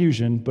of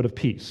confusion, but of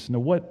peace. Now,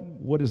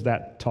 what is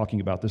that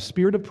talking about? The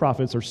spirit of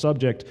prophets are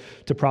subject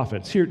to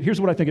prophets. Here's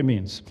what I think it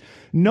means.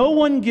 No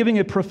one giving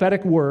a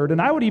prophetic word,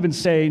 and I would even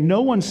say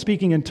no one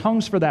speaking in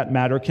tongues for that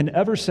matter, can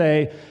ever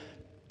say,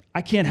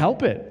 I can't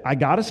help it. I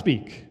got to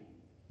speak.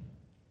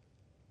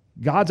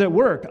 God's at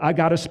work. I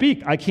got to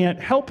speak. I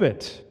can't help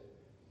it.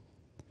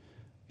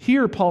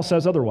 Here, Paul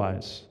says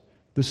otherwise.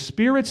 The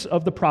spirits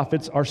of the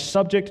prophets are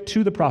subject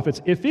to the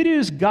prophets. If it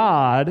is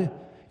God,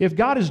 if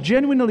God is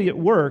genuinely at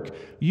work,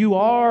 you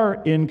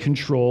are in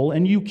control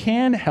and you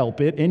can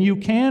help it and you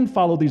can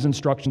follow these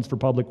instructions for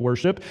public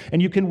worship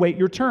and you can wait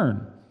your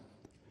turn.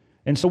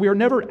 And so we are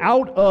never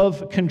out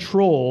of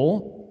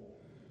control.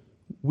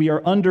 We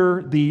are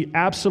under the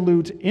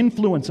absolute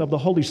influence of the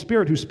Holy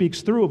Spirit who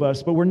speaks through of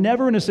us, but we're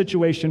never in a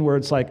situation where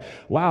it's like,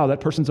 wow, that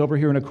person's over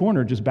here in a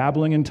corner just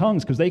babbling in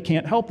tongues because they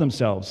can't help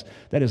themselves.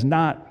 That is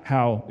not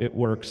how it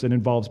works. It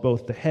involves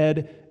both the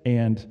head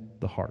and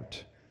the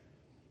heart.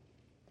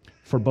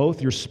 For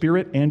both your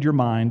spirit and your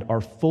mind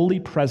are fully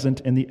present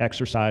in the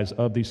exercise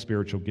of these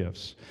spiritual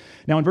gifts.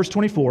 Now in verse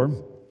 24,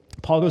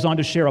 Paul goes on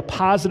to share a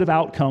positive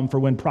outcome for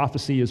when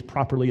prophecy is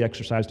properly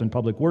exercised in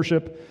public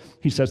worship.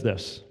 He says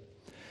this,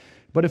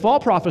 but if all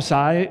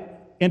prophesy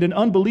and an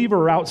unbeliever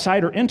or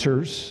outsider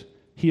enters,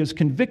 he is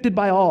convicted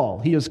by all.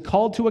 He is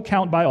called to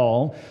account by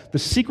all. The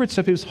secrets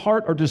of his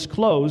heart are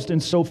disclosed,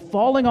 and so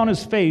falling on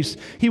his face,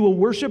 he will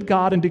worship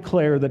God and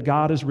declare that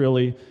God is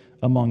really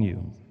among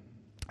you.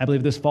 I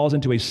believe this falls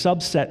into a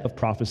subset of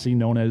prophecy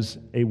known as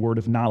a word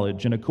of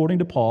knowledge, and according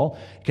to Paul,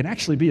 it can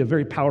actually be a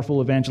very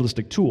powerful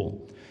evangelistic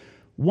tool.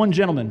 One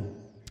gentleman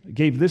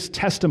gave this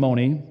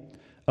testimony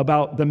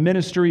about the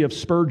ministry of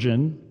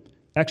Spurgeon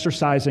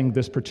exercising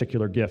this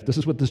particular gift. This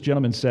is what this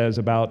gentleman says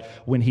about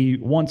when he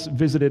once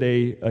visited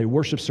a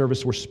worship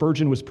service where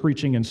Spurgeon was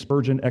preaching and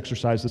Spurgeon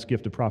exercised this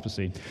gift of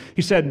prophecy.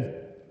 He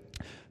said,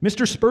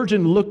 Mr.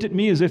 Spurgeon looked at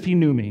me as if he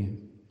knew me,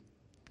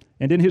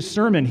 and in his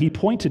sermon he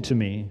pointed to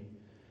me.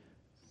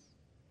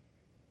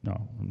 No,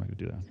 I'm not going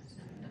to do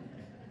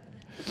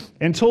that.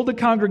 And told the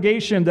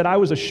congregation that I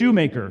was a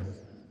shoemaker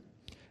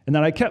and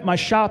that I kept my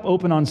shop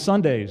open on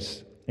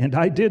Sundays. And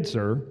I did,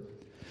 sir.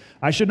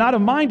 I should not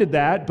have minded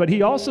that, but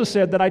he also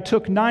said that I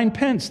took 9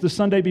 pence the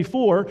Sunday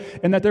before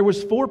and that there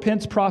was 4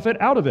 pence profit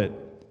out of it.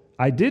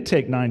 I did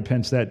take 9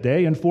 pence that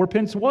day, and 4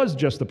 pence was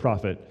just the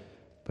profit.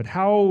 But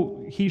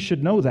how he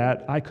should know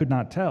that, I could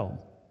not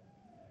tell.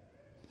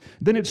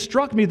 Then it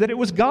struck me that it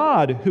was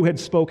God who had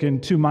spoken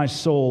to my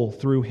soul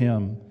through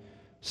him.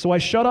 So I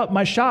shut up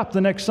my shop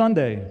the next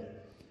Sunday.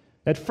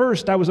 At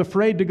first, I was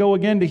afraid to go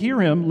again to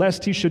hear him,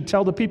 lest he should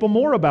tell the people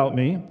more about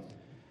me.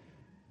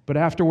 But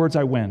afterwards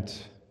I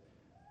went,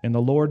 and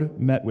the Lord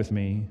met with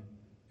me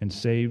and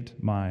saved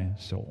my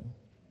soul.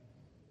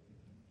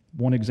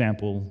 One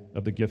example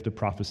of the gift of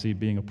prophecy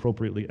being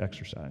appropriately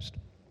exercised.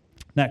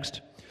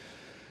 Next,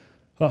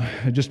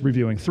 just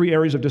reviewing. 3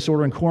 areas of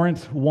disorder in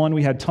Corinth. 1,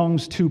 we had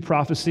tongues. 2,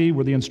 prophecy,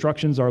 where the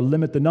instructions are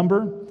limit the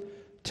number,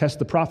 test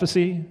the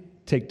prophecy,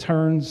 take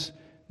turns,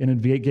 and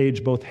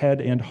engage both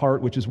head and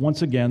heart, which is,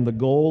 once again, the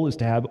goal is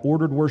to have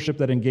ordered worship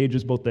that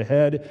engages both the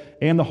head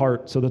and the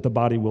heart so that the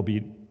body will be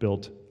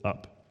built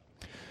up.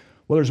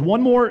 Well, there's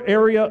one more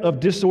area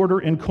of disorder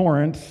in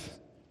Corinth.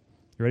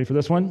 You ready for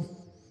this one?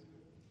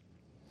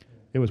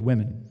 It was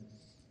women.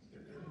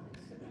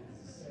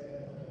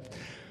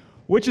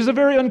 Which is a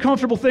very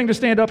uncomfortable thing to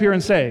stand up here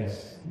and say,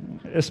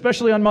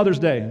 especially on Mother's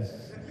Day.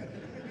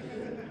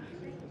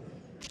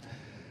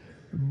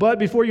 But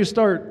before you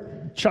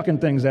start chucking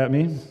things at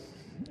me,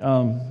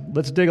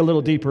 let's dig a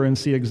little deeper and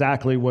see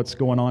exactly what's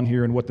going on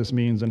here and what this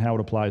means and how it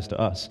applies to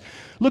us.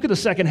 Look at the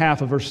second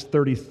half of verse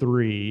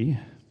 33.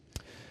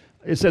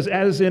 It says,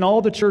 as in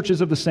all the churches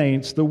of the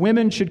saints, the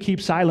women should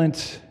keep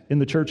silent in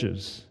the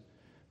churches,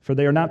 for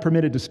they are not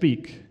permitted to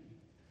speak,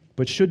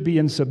 but should be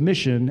in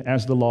submission,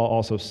 as the law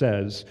also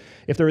says.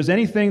 If there is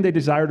anything they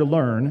desire to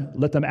learn,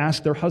 let them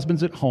ask their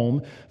husbands at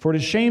home, for it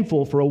is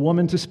shameful for a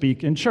woman to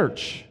speak in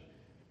church.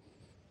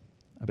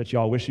 I bet you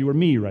all wish you were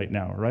me right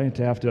now, right,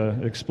 to have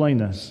to explain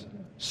this.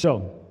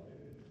 So,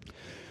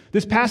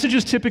 this passage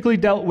is typically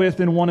dealt with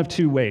in one of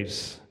 2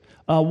 ways.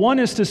 One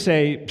is to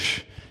say,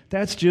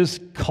 that's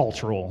just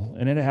cultural,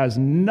 and it has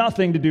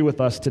nothing to do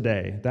with us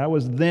today. That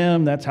was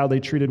them, that's how they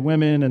treated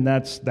women, and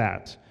that's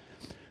that.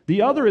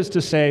 The other is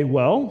to say,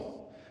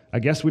 well, I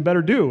guess we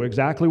better do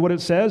exactly what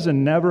it says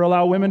and never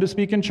allow women to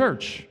speak in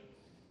church.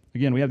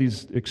 Again, we have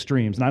these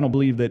extremes, and I don't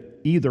believe that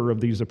either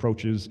of these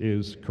approaches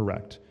is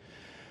correct.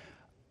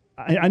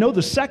 I know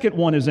the second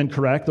one is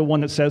incorrect, the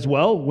one that says,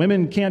 well,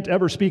 women can't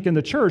ever speak in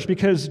the church,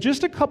 because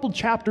just a couple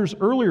chapters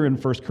earlier in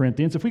 1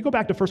 Corinthians, if we go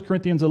back to 1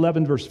 Corinthians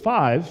 11, verse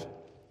 5,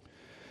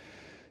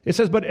 it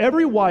says, but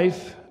every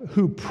wife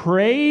who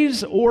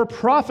prays or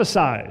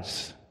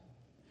prophesies,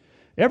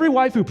 every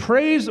wife who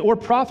prays or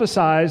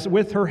prophesies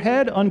with her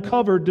head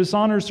uncovered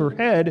dishonors her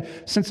head,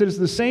 since it is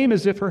the same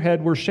as if her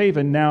head were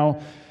shaven.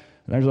 Now,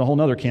 there's a whole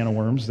other can of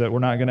worms that we're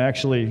not going to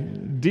actually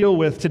deal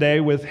with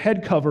today with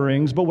head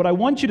coverings. But what I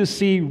want you to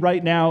see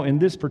right now in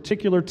this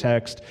particular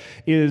text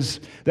is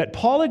that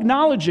Paul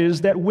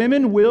acknowledges that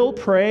women will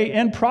pray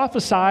and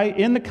prophesy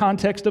in the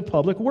context of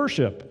public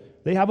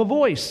worship. They have a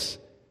voice.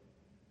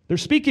 They're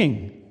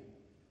speaking.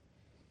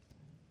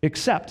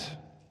 Except,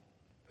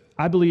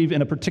 I believe,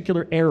 in a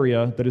particular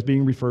area that is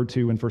being referred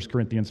to in 1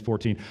 Corinthians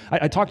 14.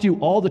 I talk to you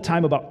all the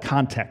time about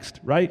context,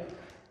 right?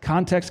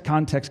 Context,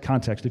 context,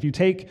 context. If you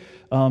take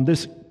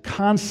this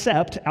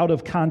concept out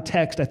of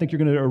context, I think you're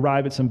going to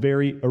arrive at some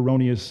very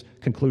erroneous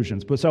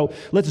conclusions. But so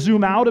let's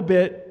zoom out a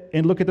bit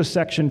and look at the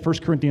section 1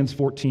 Corinthians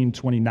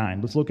 14:29.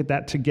 Let's look at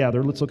that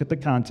together. Let's look at the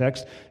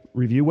context,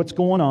 review what's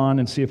going on,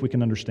 and see if we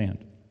can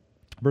understand.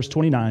 Verse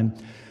 29,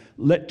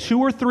 let 2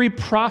 or 3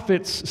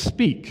 prophets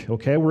speak.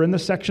 Okay, we're in the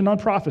section on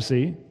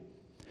prophecy.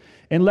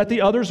 And let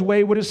the others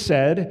weigh what is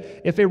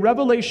said. If a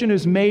revelation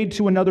is made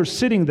to another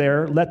sitting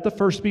there, let the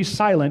first be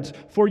silent,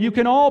 for you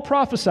can all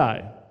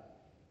prophesy,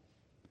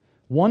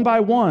 one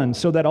by one,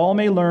 so that all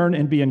may learn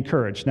and be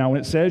encouraged. Now,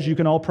 when it says you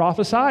can all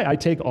prophesy, I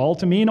take all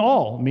to mean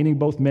all, meaning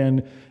both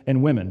men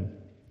and women.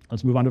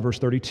 Let's move on to verse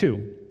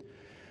 32.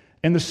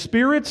 And the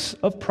spirits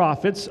of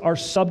prophets are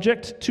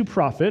subject to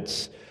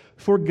prophets,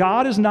 for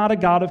God is not a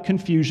God of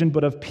confusion,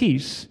 but of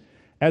peace.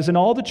 As in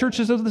all the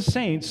churches of the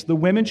saints, the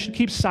women should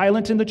keep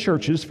silent in the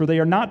churches, for they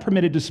are not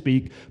permitted to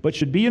speak, but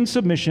should be in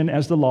submission,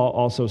 as the law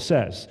also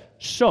says.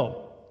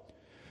 So,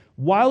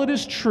 while it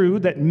is true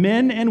that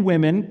men and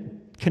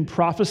women can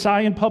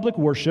prophesy in public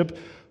worship,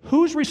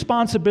 whose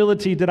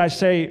responsibility did I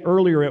say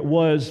earlier it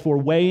was for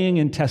weighing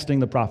and testing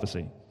the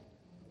prophecy?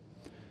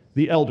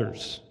 The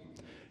elders.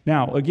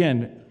 Now,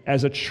 again,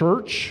 as a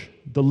church,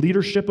 the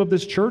leadership of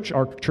this church,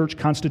 our church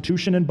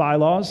constitution and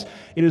bylaws,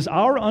 it is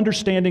our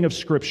understanding of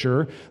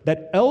Scripture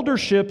that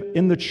eldership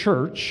in the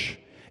church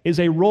is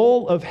a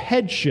role of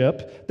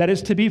headship that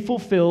is to be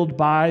fulfilled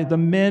by the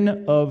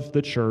men of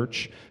the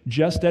church,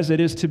 just as it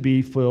is to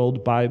be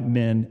filled by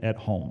men at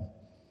home.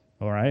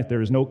 All right?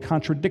 There is no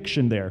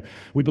contradiction there.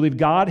 We believe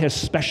God has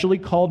specially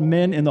called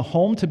men in the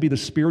home to be the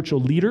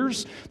spiritual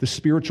leaders, the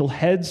spiritual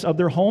heads of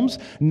their homes,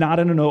 not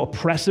in an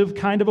oppressive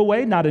kind of a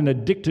way, not in a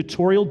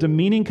dictatorial,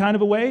 demeaning kind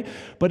of a way,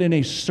 but in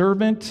a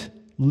servant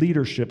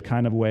leadership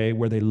kind of way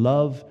where they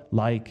love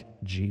like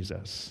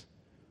Jesus.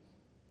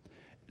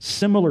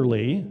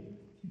 Similarly,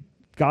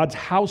 God's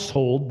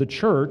household, the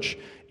church,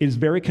 is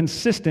very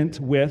consistent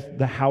with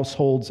the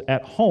households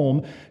at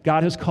home.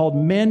 God has called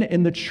men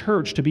in the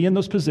church to be in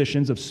those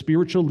positions of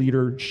spiritual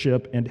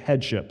leadership and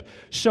headship.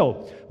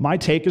 So, my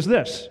take is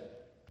this.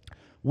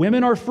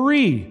 Women are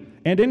free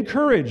and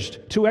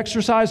encouraged to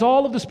exercise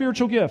all of the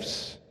spiritual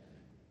gifts.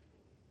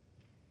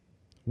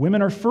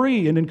 Women are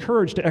free and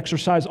encouraged to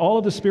exercise all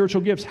of the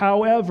spiritual gifts.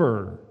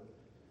 However,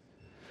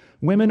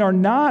 women are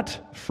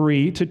not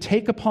free to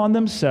take upon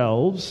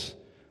themselves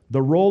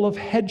the role of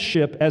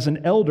headship as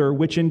an elder,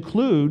 which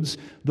includes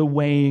the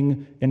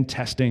weighing and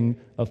testing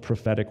of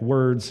prophetic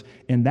words.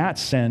 In that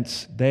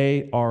sense,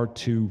 they are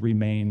to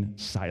remain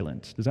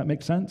silent. Does that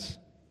make sense?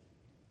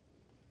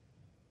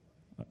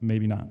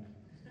 Maybe not.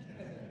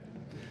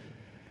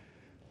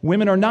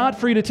 Women are not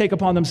free to take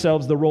upon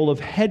themselves the role of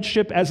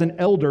headship as an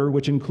elder,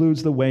 which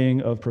includes the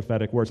weighing of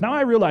prophetic words. Now,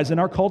 I realize in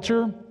our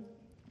culture,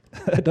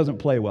 that doesn't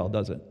play well,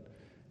 does it?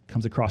 It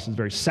comes across as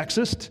very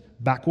sexist,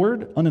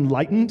 backward,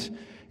 unenlightened,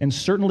 and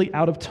certainly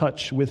out of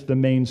touch with the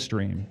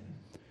mainstream.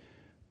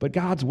 But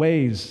God's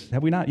ways,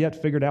 have we not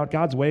yet figured out?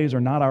 God's ways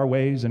are not our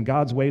ways, and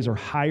God's ways are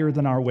higher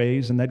than our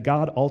ways, and that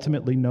God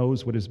ultimately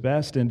knows what is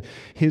best. And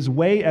His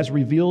way, as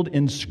revealed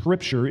in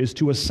Scripture, is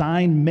to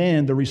assign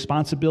men the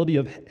responsibility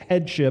of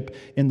headship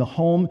in the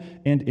home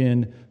and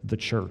in the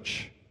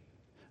church.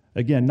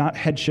 Again, not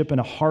headship in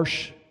a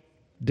harsh,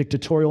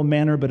 dictatorial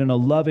manner, but in a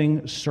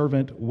loving,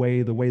 servant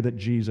way, the way that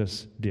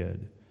Jesus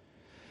did.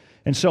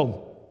 And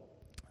so,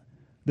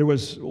 there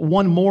was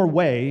one more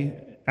way,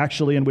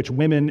 actually, in which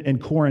women in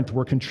Corinth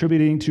were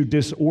contributing to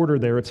disorder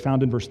there. It's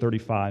found in verse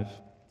 35.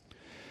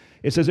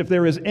 It says, "If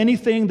there is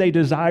anything they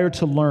desire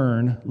to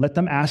learn, let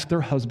them ask their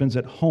husbands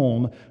at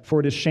home, for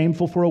it is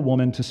shameful for a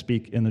woman to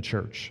speak in the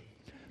church."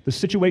 The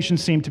situation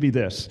seemed to be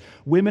this.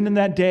 Women in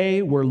that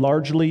day were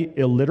largely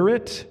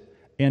illiterate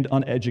and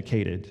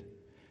uneducated.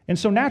 And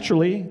so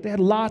naturally, they had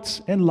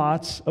lots and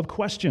lots of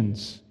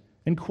questions.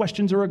 And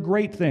questions are a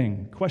great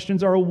thing.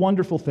 Questions are a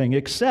wonderful thing,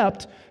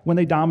 except when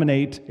they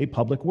dominate a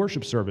public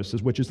worship service,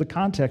 which is the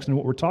context and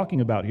what we're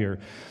talking about here.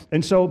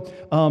 And so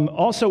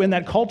also in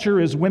that culture,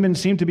 as women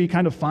seem to be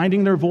kind of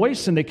finding their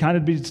voice, and they kind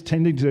of be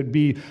tending to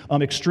be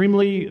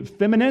extremely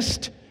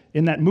feminist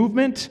in that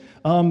movement,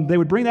 they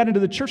would bring that into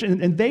the church,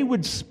 and they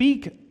would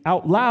speak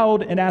out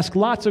loud and ask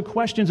lots of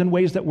questions in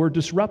ways that were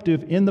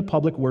disruptive in the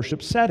public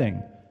worship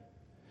setting.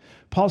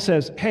 Paul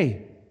says,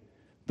 hey,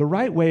 the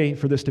right way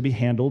for this to be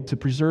handled, to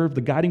preserve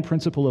the guiding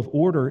principle of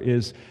order,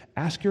 is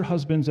ask your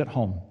husbands at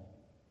home.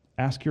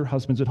 Ask your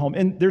husbands at home.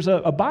 And there's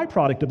a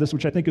byproduct of this,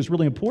 which I think is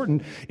really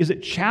important, is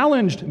it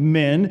challenged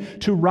men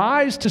to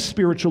rise to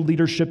spiritual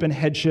leadership and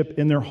headship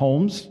in their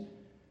homes.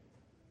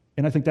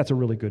 And I think that's a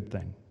really good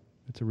thing.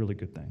 It's a really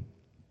good thing.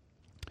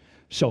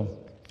 So,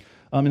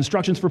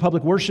 instructions for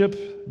public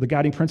worship, the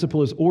guiding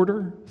principle is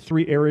order.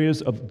 3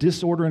 areas of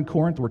disorder in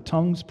Corinth were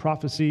tongues,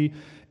 prophecy,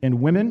 and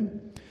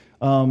women.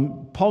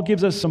 Paul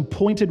gives us some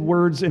pointed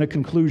words in a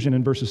conclusion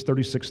in verses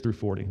 36 through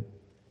 40. A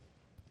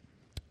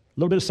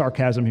little bit of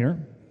sarcasm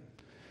here.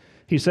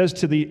 He says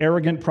to the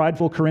arrogant,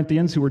 prideful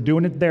Corinthians who were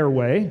doing it their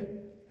way,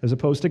 as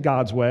opposed to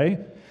God's way,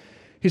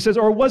 he says,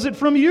 "Or was it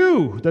from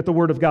you that the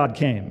word of God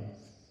came?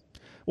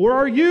 Or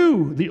are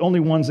you the only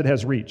ones it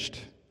has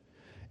reached?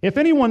 If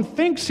anyone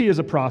thinks he is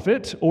a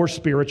prophet or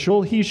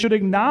spiritual, he should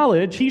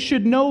acknowledge, he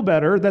should know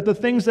better, that the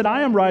things that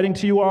I am writing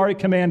to you are a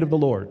command of the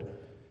Lord.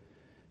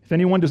 If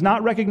anyone does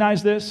not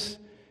recognize this,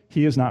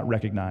 he is not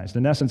recognized."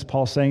 In essence,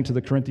 Paul's saying to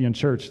the Corinthian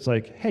church, it's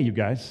like, hey, you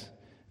guys,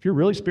 if you're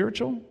really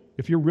spiritual,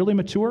 if you're really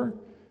mature,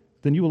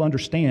 then you will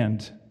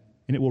understand,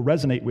 and it will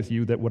resonate with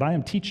you that what I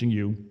am teaching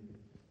you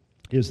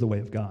is the way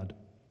of God.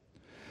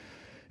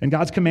 And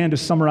God's command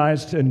is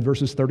summarized in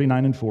verses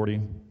 39 and 40.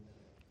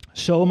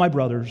 "So, my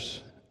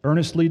brothers,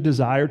 earnestly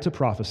desire to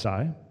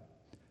prophesy,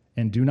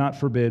 and do not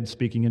forbid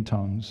speaking in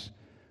tongues,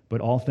 but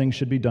all things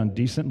should be done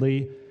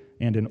decently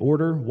and in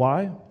order."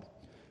 Why?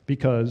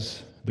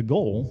 Because the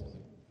goal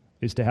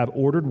is to have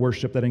ordered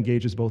worship that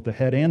engages both the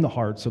head and the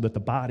heart so that the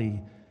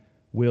body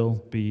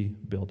will be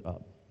built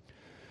up.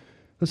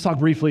 Let's talk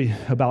briefly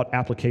about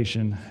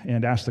application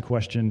and ask the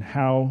question,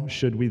 how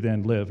should we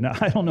then live? Now,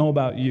 I don't know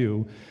about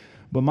you,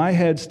 but my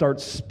head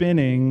starts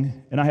spinning,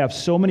 and I have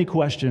so many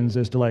questions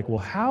as to well,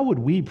 how would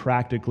we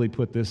practically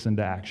put this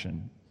into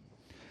action?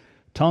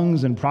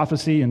 Tongues and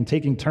prophecy and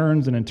taking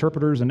turns and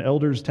interpreters and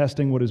elders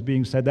testing what is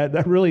being said,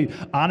 that really,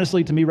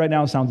 honestly, to me right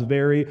now sounds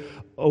very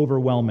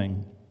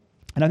overwhelming.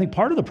 And I think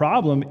part of the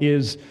problem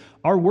is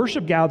our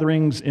worship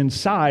gatherings in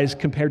size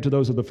compared to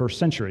those of the first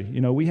century.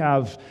 You know, we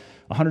have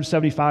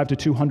 175 to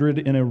 200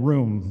 in a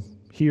room,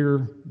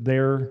 here,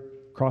 there,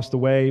 across the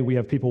way. We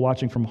have people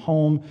watching from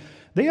home.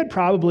 They had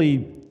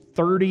probably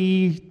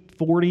 30,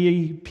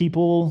 40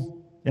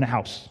 people in a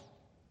house.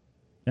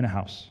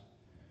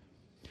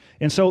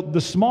 And so the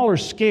smaller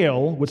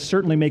scale would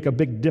certainly make a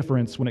big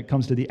difference when it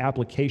comes to the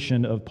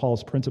application of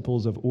Paul's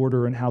principles of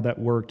order and how that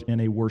worked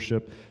in a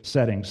worship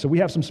setting. So we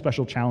have some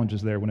special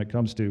challenges there when it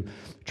comes to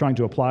trying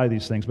to apply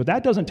these things. But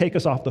that doesn't take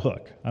us off the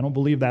hook. I don't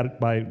believe that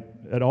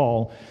at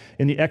all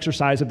in the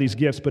exercise of these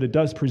gifts, but it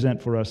does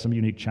present for us some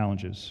unique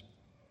challenges.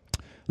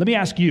 Let me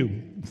ask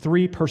you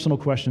 3 personal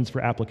questions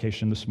for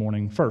application this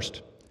morning.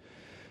 First,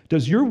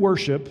 does your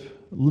worship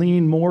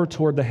lean more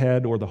toward the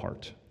head or the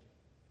heart?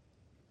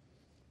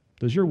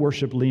 Does your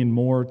worship lean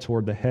more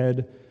toward the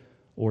head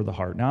or the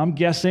heart? Now, I'm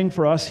guessing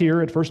for us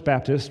here at First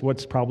Baptist,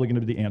 what's probably going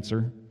to be the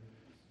answer?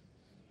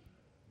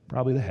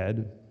 Probably the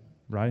head,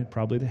 right?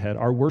 Probably the head.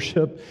 Our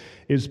worship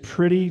is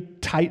pretty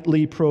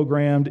tightly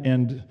programmed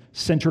and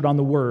centered on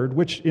the Word,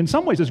 which in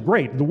some ways is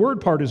great. The Word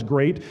part is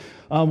great.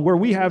 Where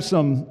we have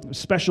some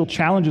special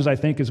challenges, I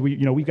think, is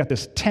we've got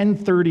this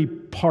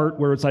 10:30 part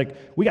where it's like,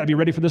 we got to be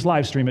ready for this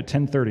live stream at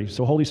 10:30.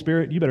 So Holy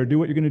Spirit, you better do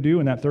what you're going to do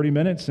in that 30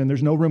 minutes, and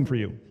there's no room for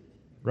you,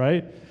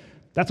 right?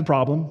 That's a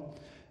problem.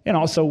 And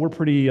also, we're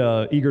pretty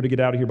eager to get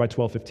out of here by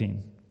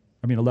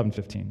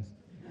 11:15,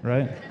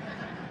 right?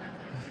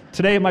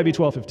 Today it might be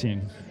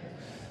 12:15.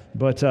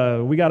 But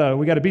we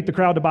gotta beat the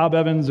crowd to Bob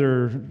Evans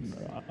or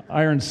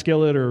Iron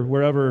Skillet or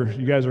wherever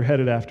you guys are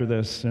headed after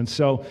this. And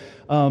so,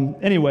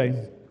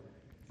 anyway,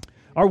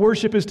 our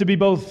worship is to be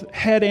both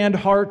head and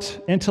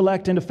heart,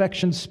 intellect and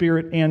affection,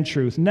 spirit and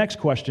truth. Next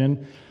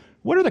question,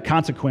 what are the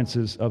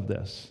consequences of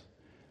this?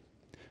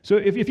 So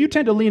if you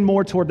tend to lean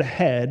more toward the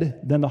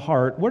head than the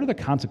heart, what are the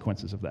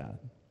consequences of that?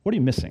 What are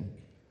you missing?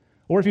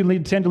 Or if you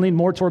tend to lean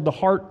more toward the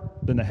heart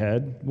than the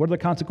head, what are the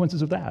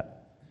consequences of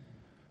that?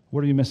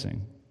 What are you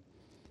missing?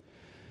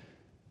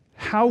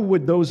 How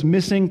would those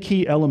missing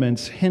key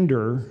elements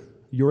hinder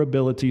your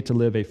ability to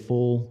live a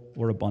full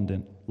or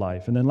abundant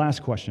life? And then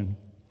last question,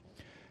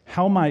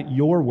 how might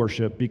your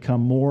worship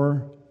become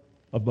more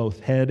of both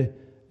head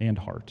and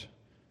heart?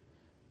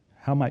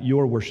 How might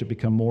your worship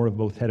become more of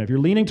both head? If you're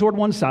leaning toward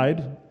one side,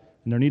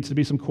 and there needs to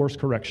be some course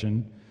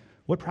correction,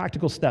 what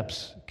practical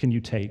steps can you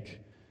take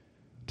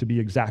to be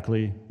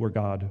exactly where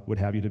God would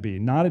have you to be?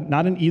 Not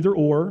an either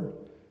or,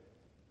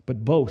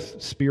 but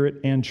both spirit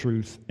and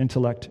truth,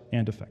 intellect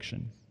and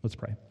affection. Let's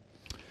pray.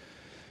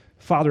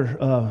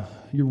 Father,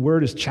 your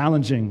word is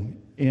challenging,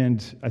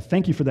 and I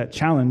thank you for that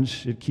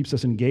challenge. It keeps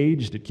us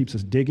engaged. It keeps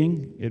us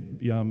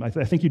digging. I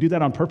think you do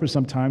that on purpose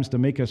sometimes to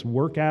make us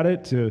work at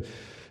it,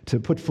 to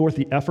put forth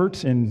the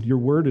effort, and your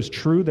word is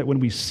true that when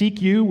we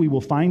seek you, we will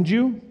find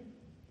you.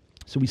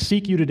 So we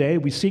seek you today.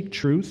 We seek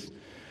truth.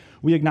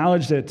 We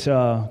acknowledge that,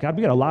 God,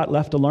 we got a lot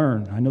left to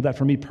learn. I know that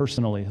for me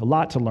personally, a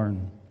lot to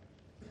learn.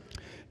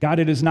 God,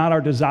 it is not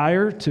our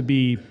desire to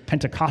be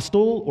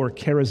Pentecostal or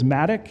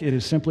charismatic. It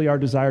is simply our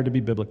desire to be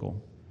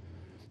biblical.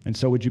 And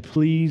so would you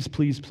please,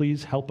 please,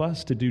 please help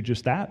us to do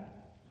just that?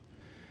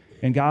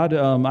 And God,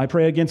 I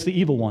pray against the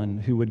evil one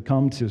who would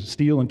come to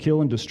steal and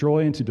kill and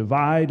destroy and to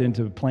divide and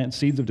to plant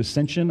seeds of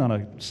dissension on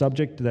a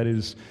subject that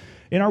is,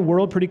 in our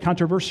world, pretty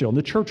controversial. In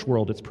the church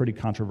world, it's pretty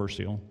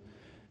controversial.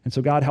 And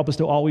so God, help us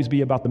to always be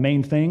about the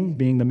main thing,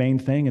 being the main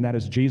thing, and that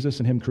is Jesus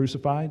and him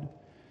crucified.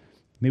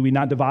 May we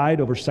not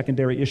divide over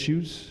secondary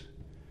issues.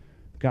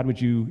 God, would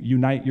you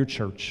unite your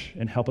church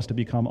and help us to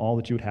become all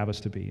that you would have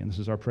us to be? And this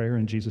is our prayer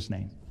in Jesus'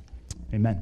 name. Amen.